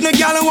body sit no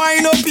gal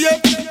wind up, yeah.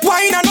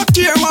 Wine and not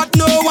care what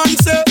no one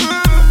say.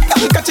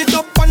 Gal catch it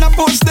up on a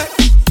post there.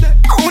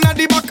 Down at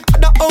the back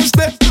of the house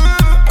there.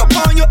 Up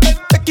on your head,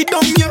 take it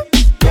down, yeah.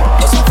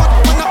 You so fat,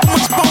 man, not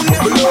much pound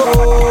there.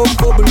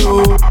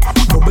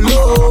 Bubble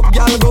up,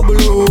 gal bubble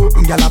up.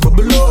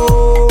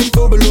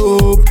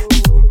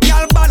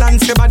 Gal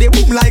balance your body,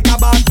 boom like a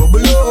bat.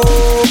 Bubble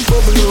up,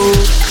 gal bubble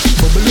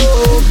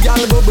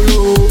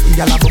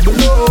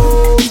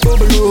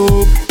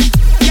up.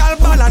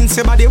 balance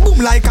your body, boom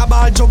like a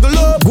ball juggle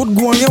up. Good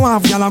goal you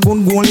have, gyal, a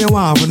good goal you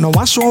have. No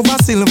wash over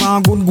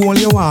silver, good goal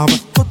you have.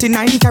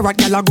 39 carat,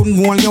 gyal, a good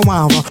goal you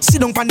have.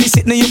 Sit down pon the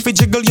seat, now you fi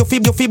jiggle, you fi.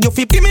 Gimme,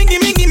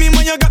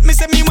 when you got me,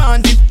 say me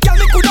want it. Gyal,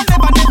 me coulda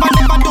never do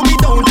me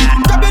down.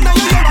 Grab you now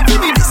you hear a fi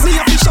me, this me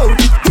a fi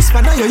shout.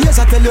 Whisper now your ears,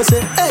 I tell you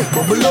say, hey,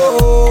 bubble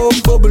up,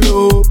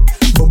 gyal,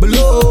 bubble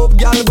up,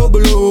 gyal,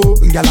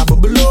 a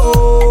bubble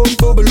up.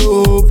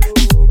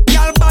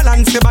 Gyal,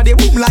 balance your body,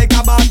 boom like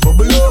a bat.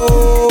 Bubble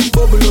up,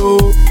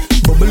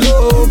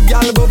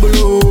 gyal, bubble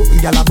up,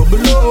 gyal, a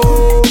bubble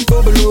up.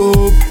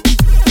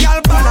 Gyal,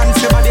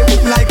 balance your body,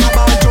 boom like a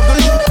bat.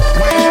 Juggle up.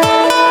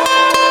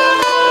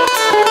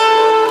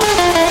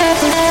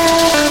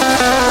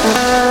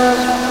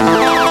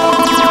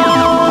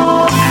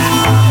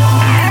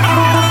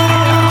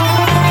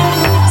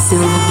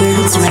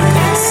 Silverbirds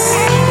Records.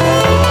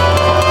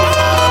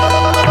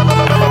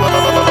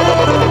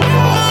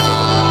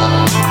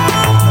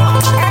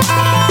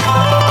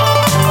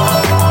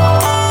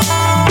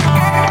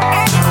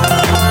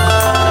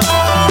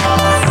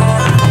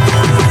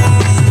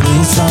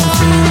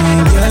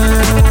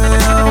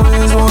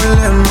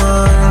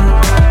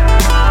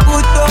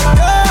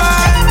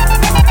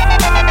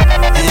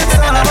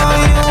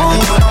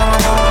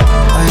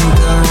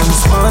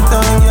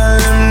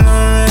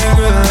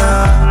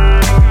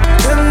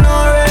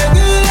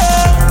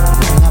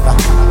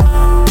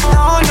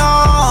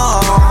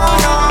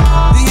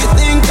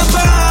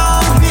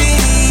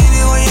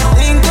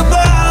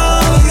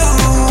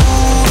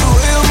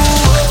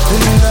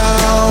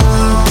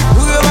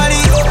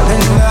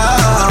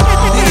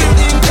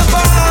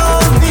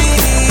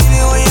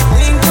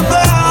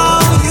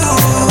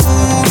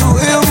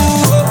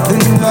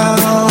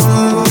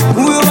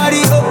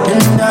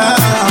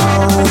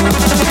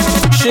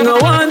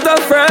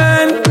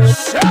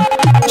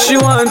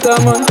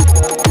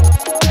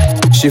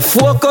 She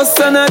focus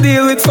on a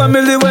deal with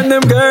family when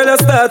them girls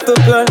start to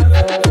plan.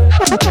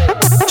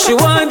 She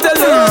want a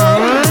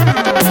love,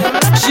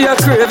 she a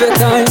crave a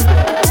time.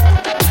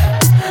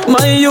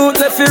 My youth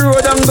left the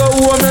road and go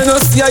home and no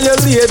see how your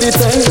lady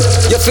time.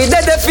 You feel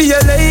dead for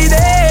your lady.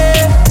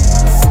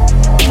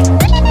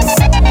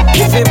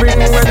 If you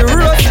bring her the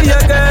road for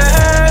your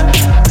girl,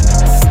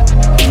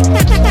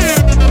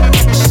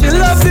 she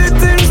love the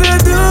things you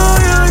do,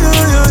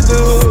 you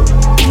do.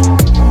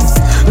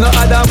 No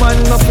other man,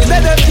 no feel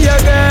dead for your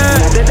girl.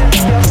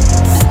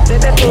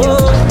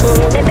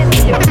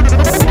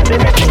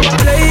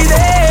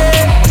 Lady,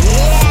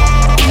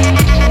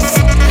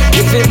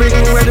 if you bring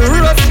her the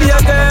road for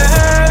your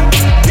girl,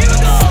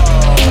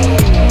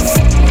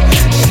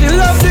 she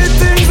love the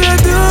things you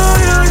do,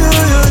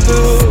 you do.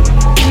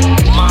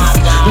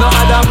 No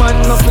other man,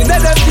 no feel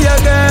dead for your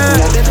girl.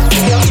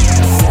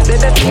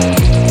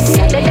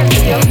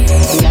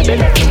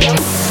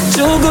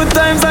 Two good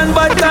times and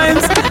bad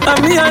times,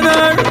 and me and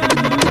her.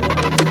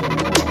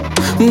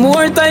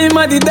 More time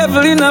at the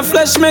devil in a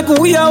flesh make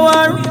we a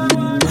war.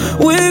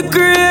 We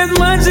create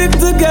magic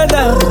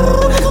together.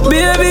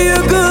 Baby,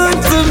 you're good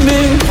to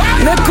me.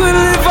 Make we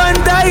live and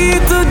die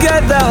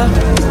together.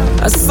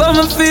 As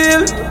some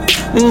feel,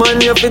 man,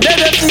 you feel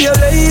dead for your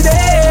lady.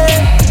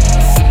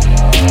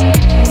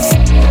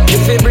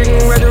 If you bring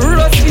her the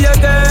road for your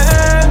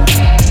girl,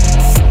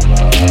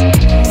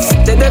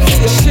 dead for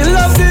you. She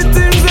love the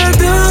things you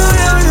do,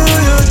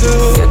 you do.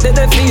 Yeah,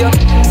 dead for you.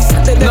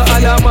 No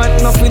other man,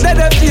 no feel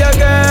dead for your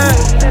girl.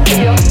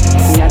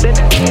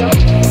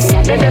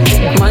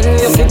 Man,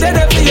 you feel dead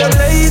for your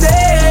lady.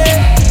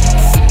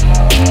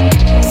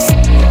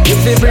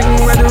 If you bring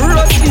her the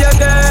road for your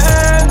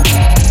girl,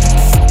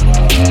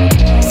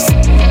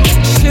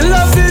 she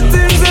love the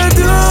things you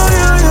do,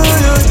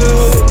 you do.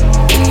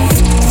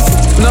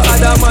 No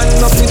other man,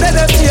 no feel dead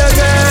for your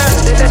girl.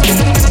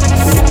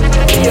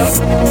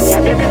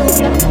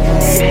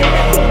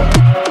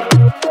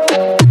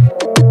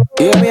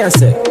 Hear me and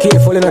say,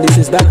 careful, you know, this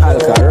is that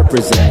alcohol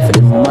represent for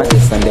the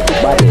maddest and the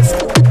baddest.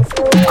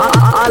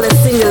 All the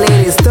single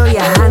ladies, throw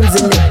your hands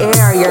in the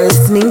air. You're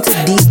listening to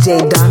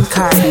DJ Don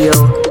Cardio.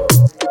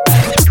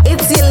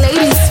 It's your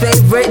ladies'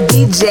 favorite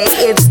DJ.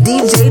 It's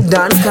DJ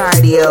Don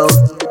Cardio.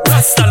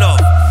 Rasta love,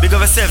 big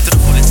of yourself to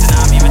the fullest, and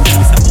I'm even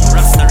telling you about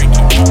Rasta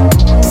Ricky.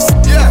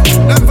 Yeah,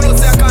 them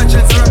fellas say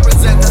Konshens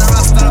represent and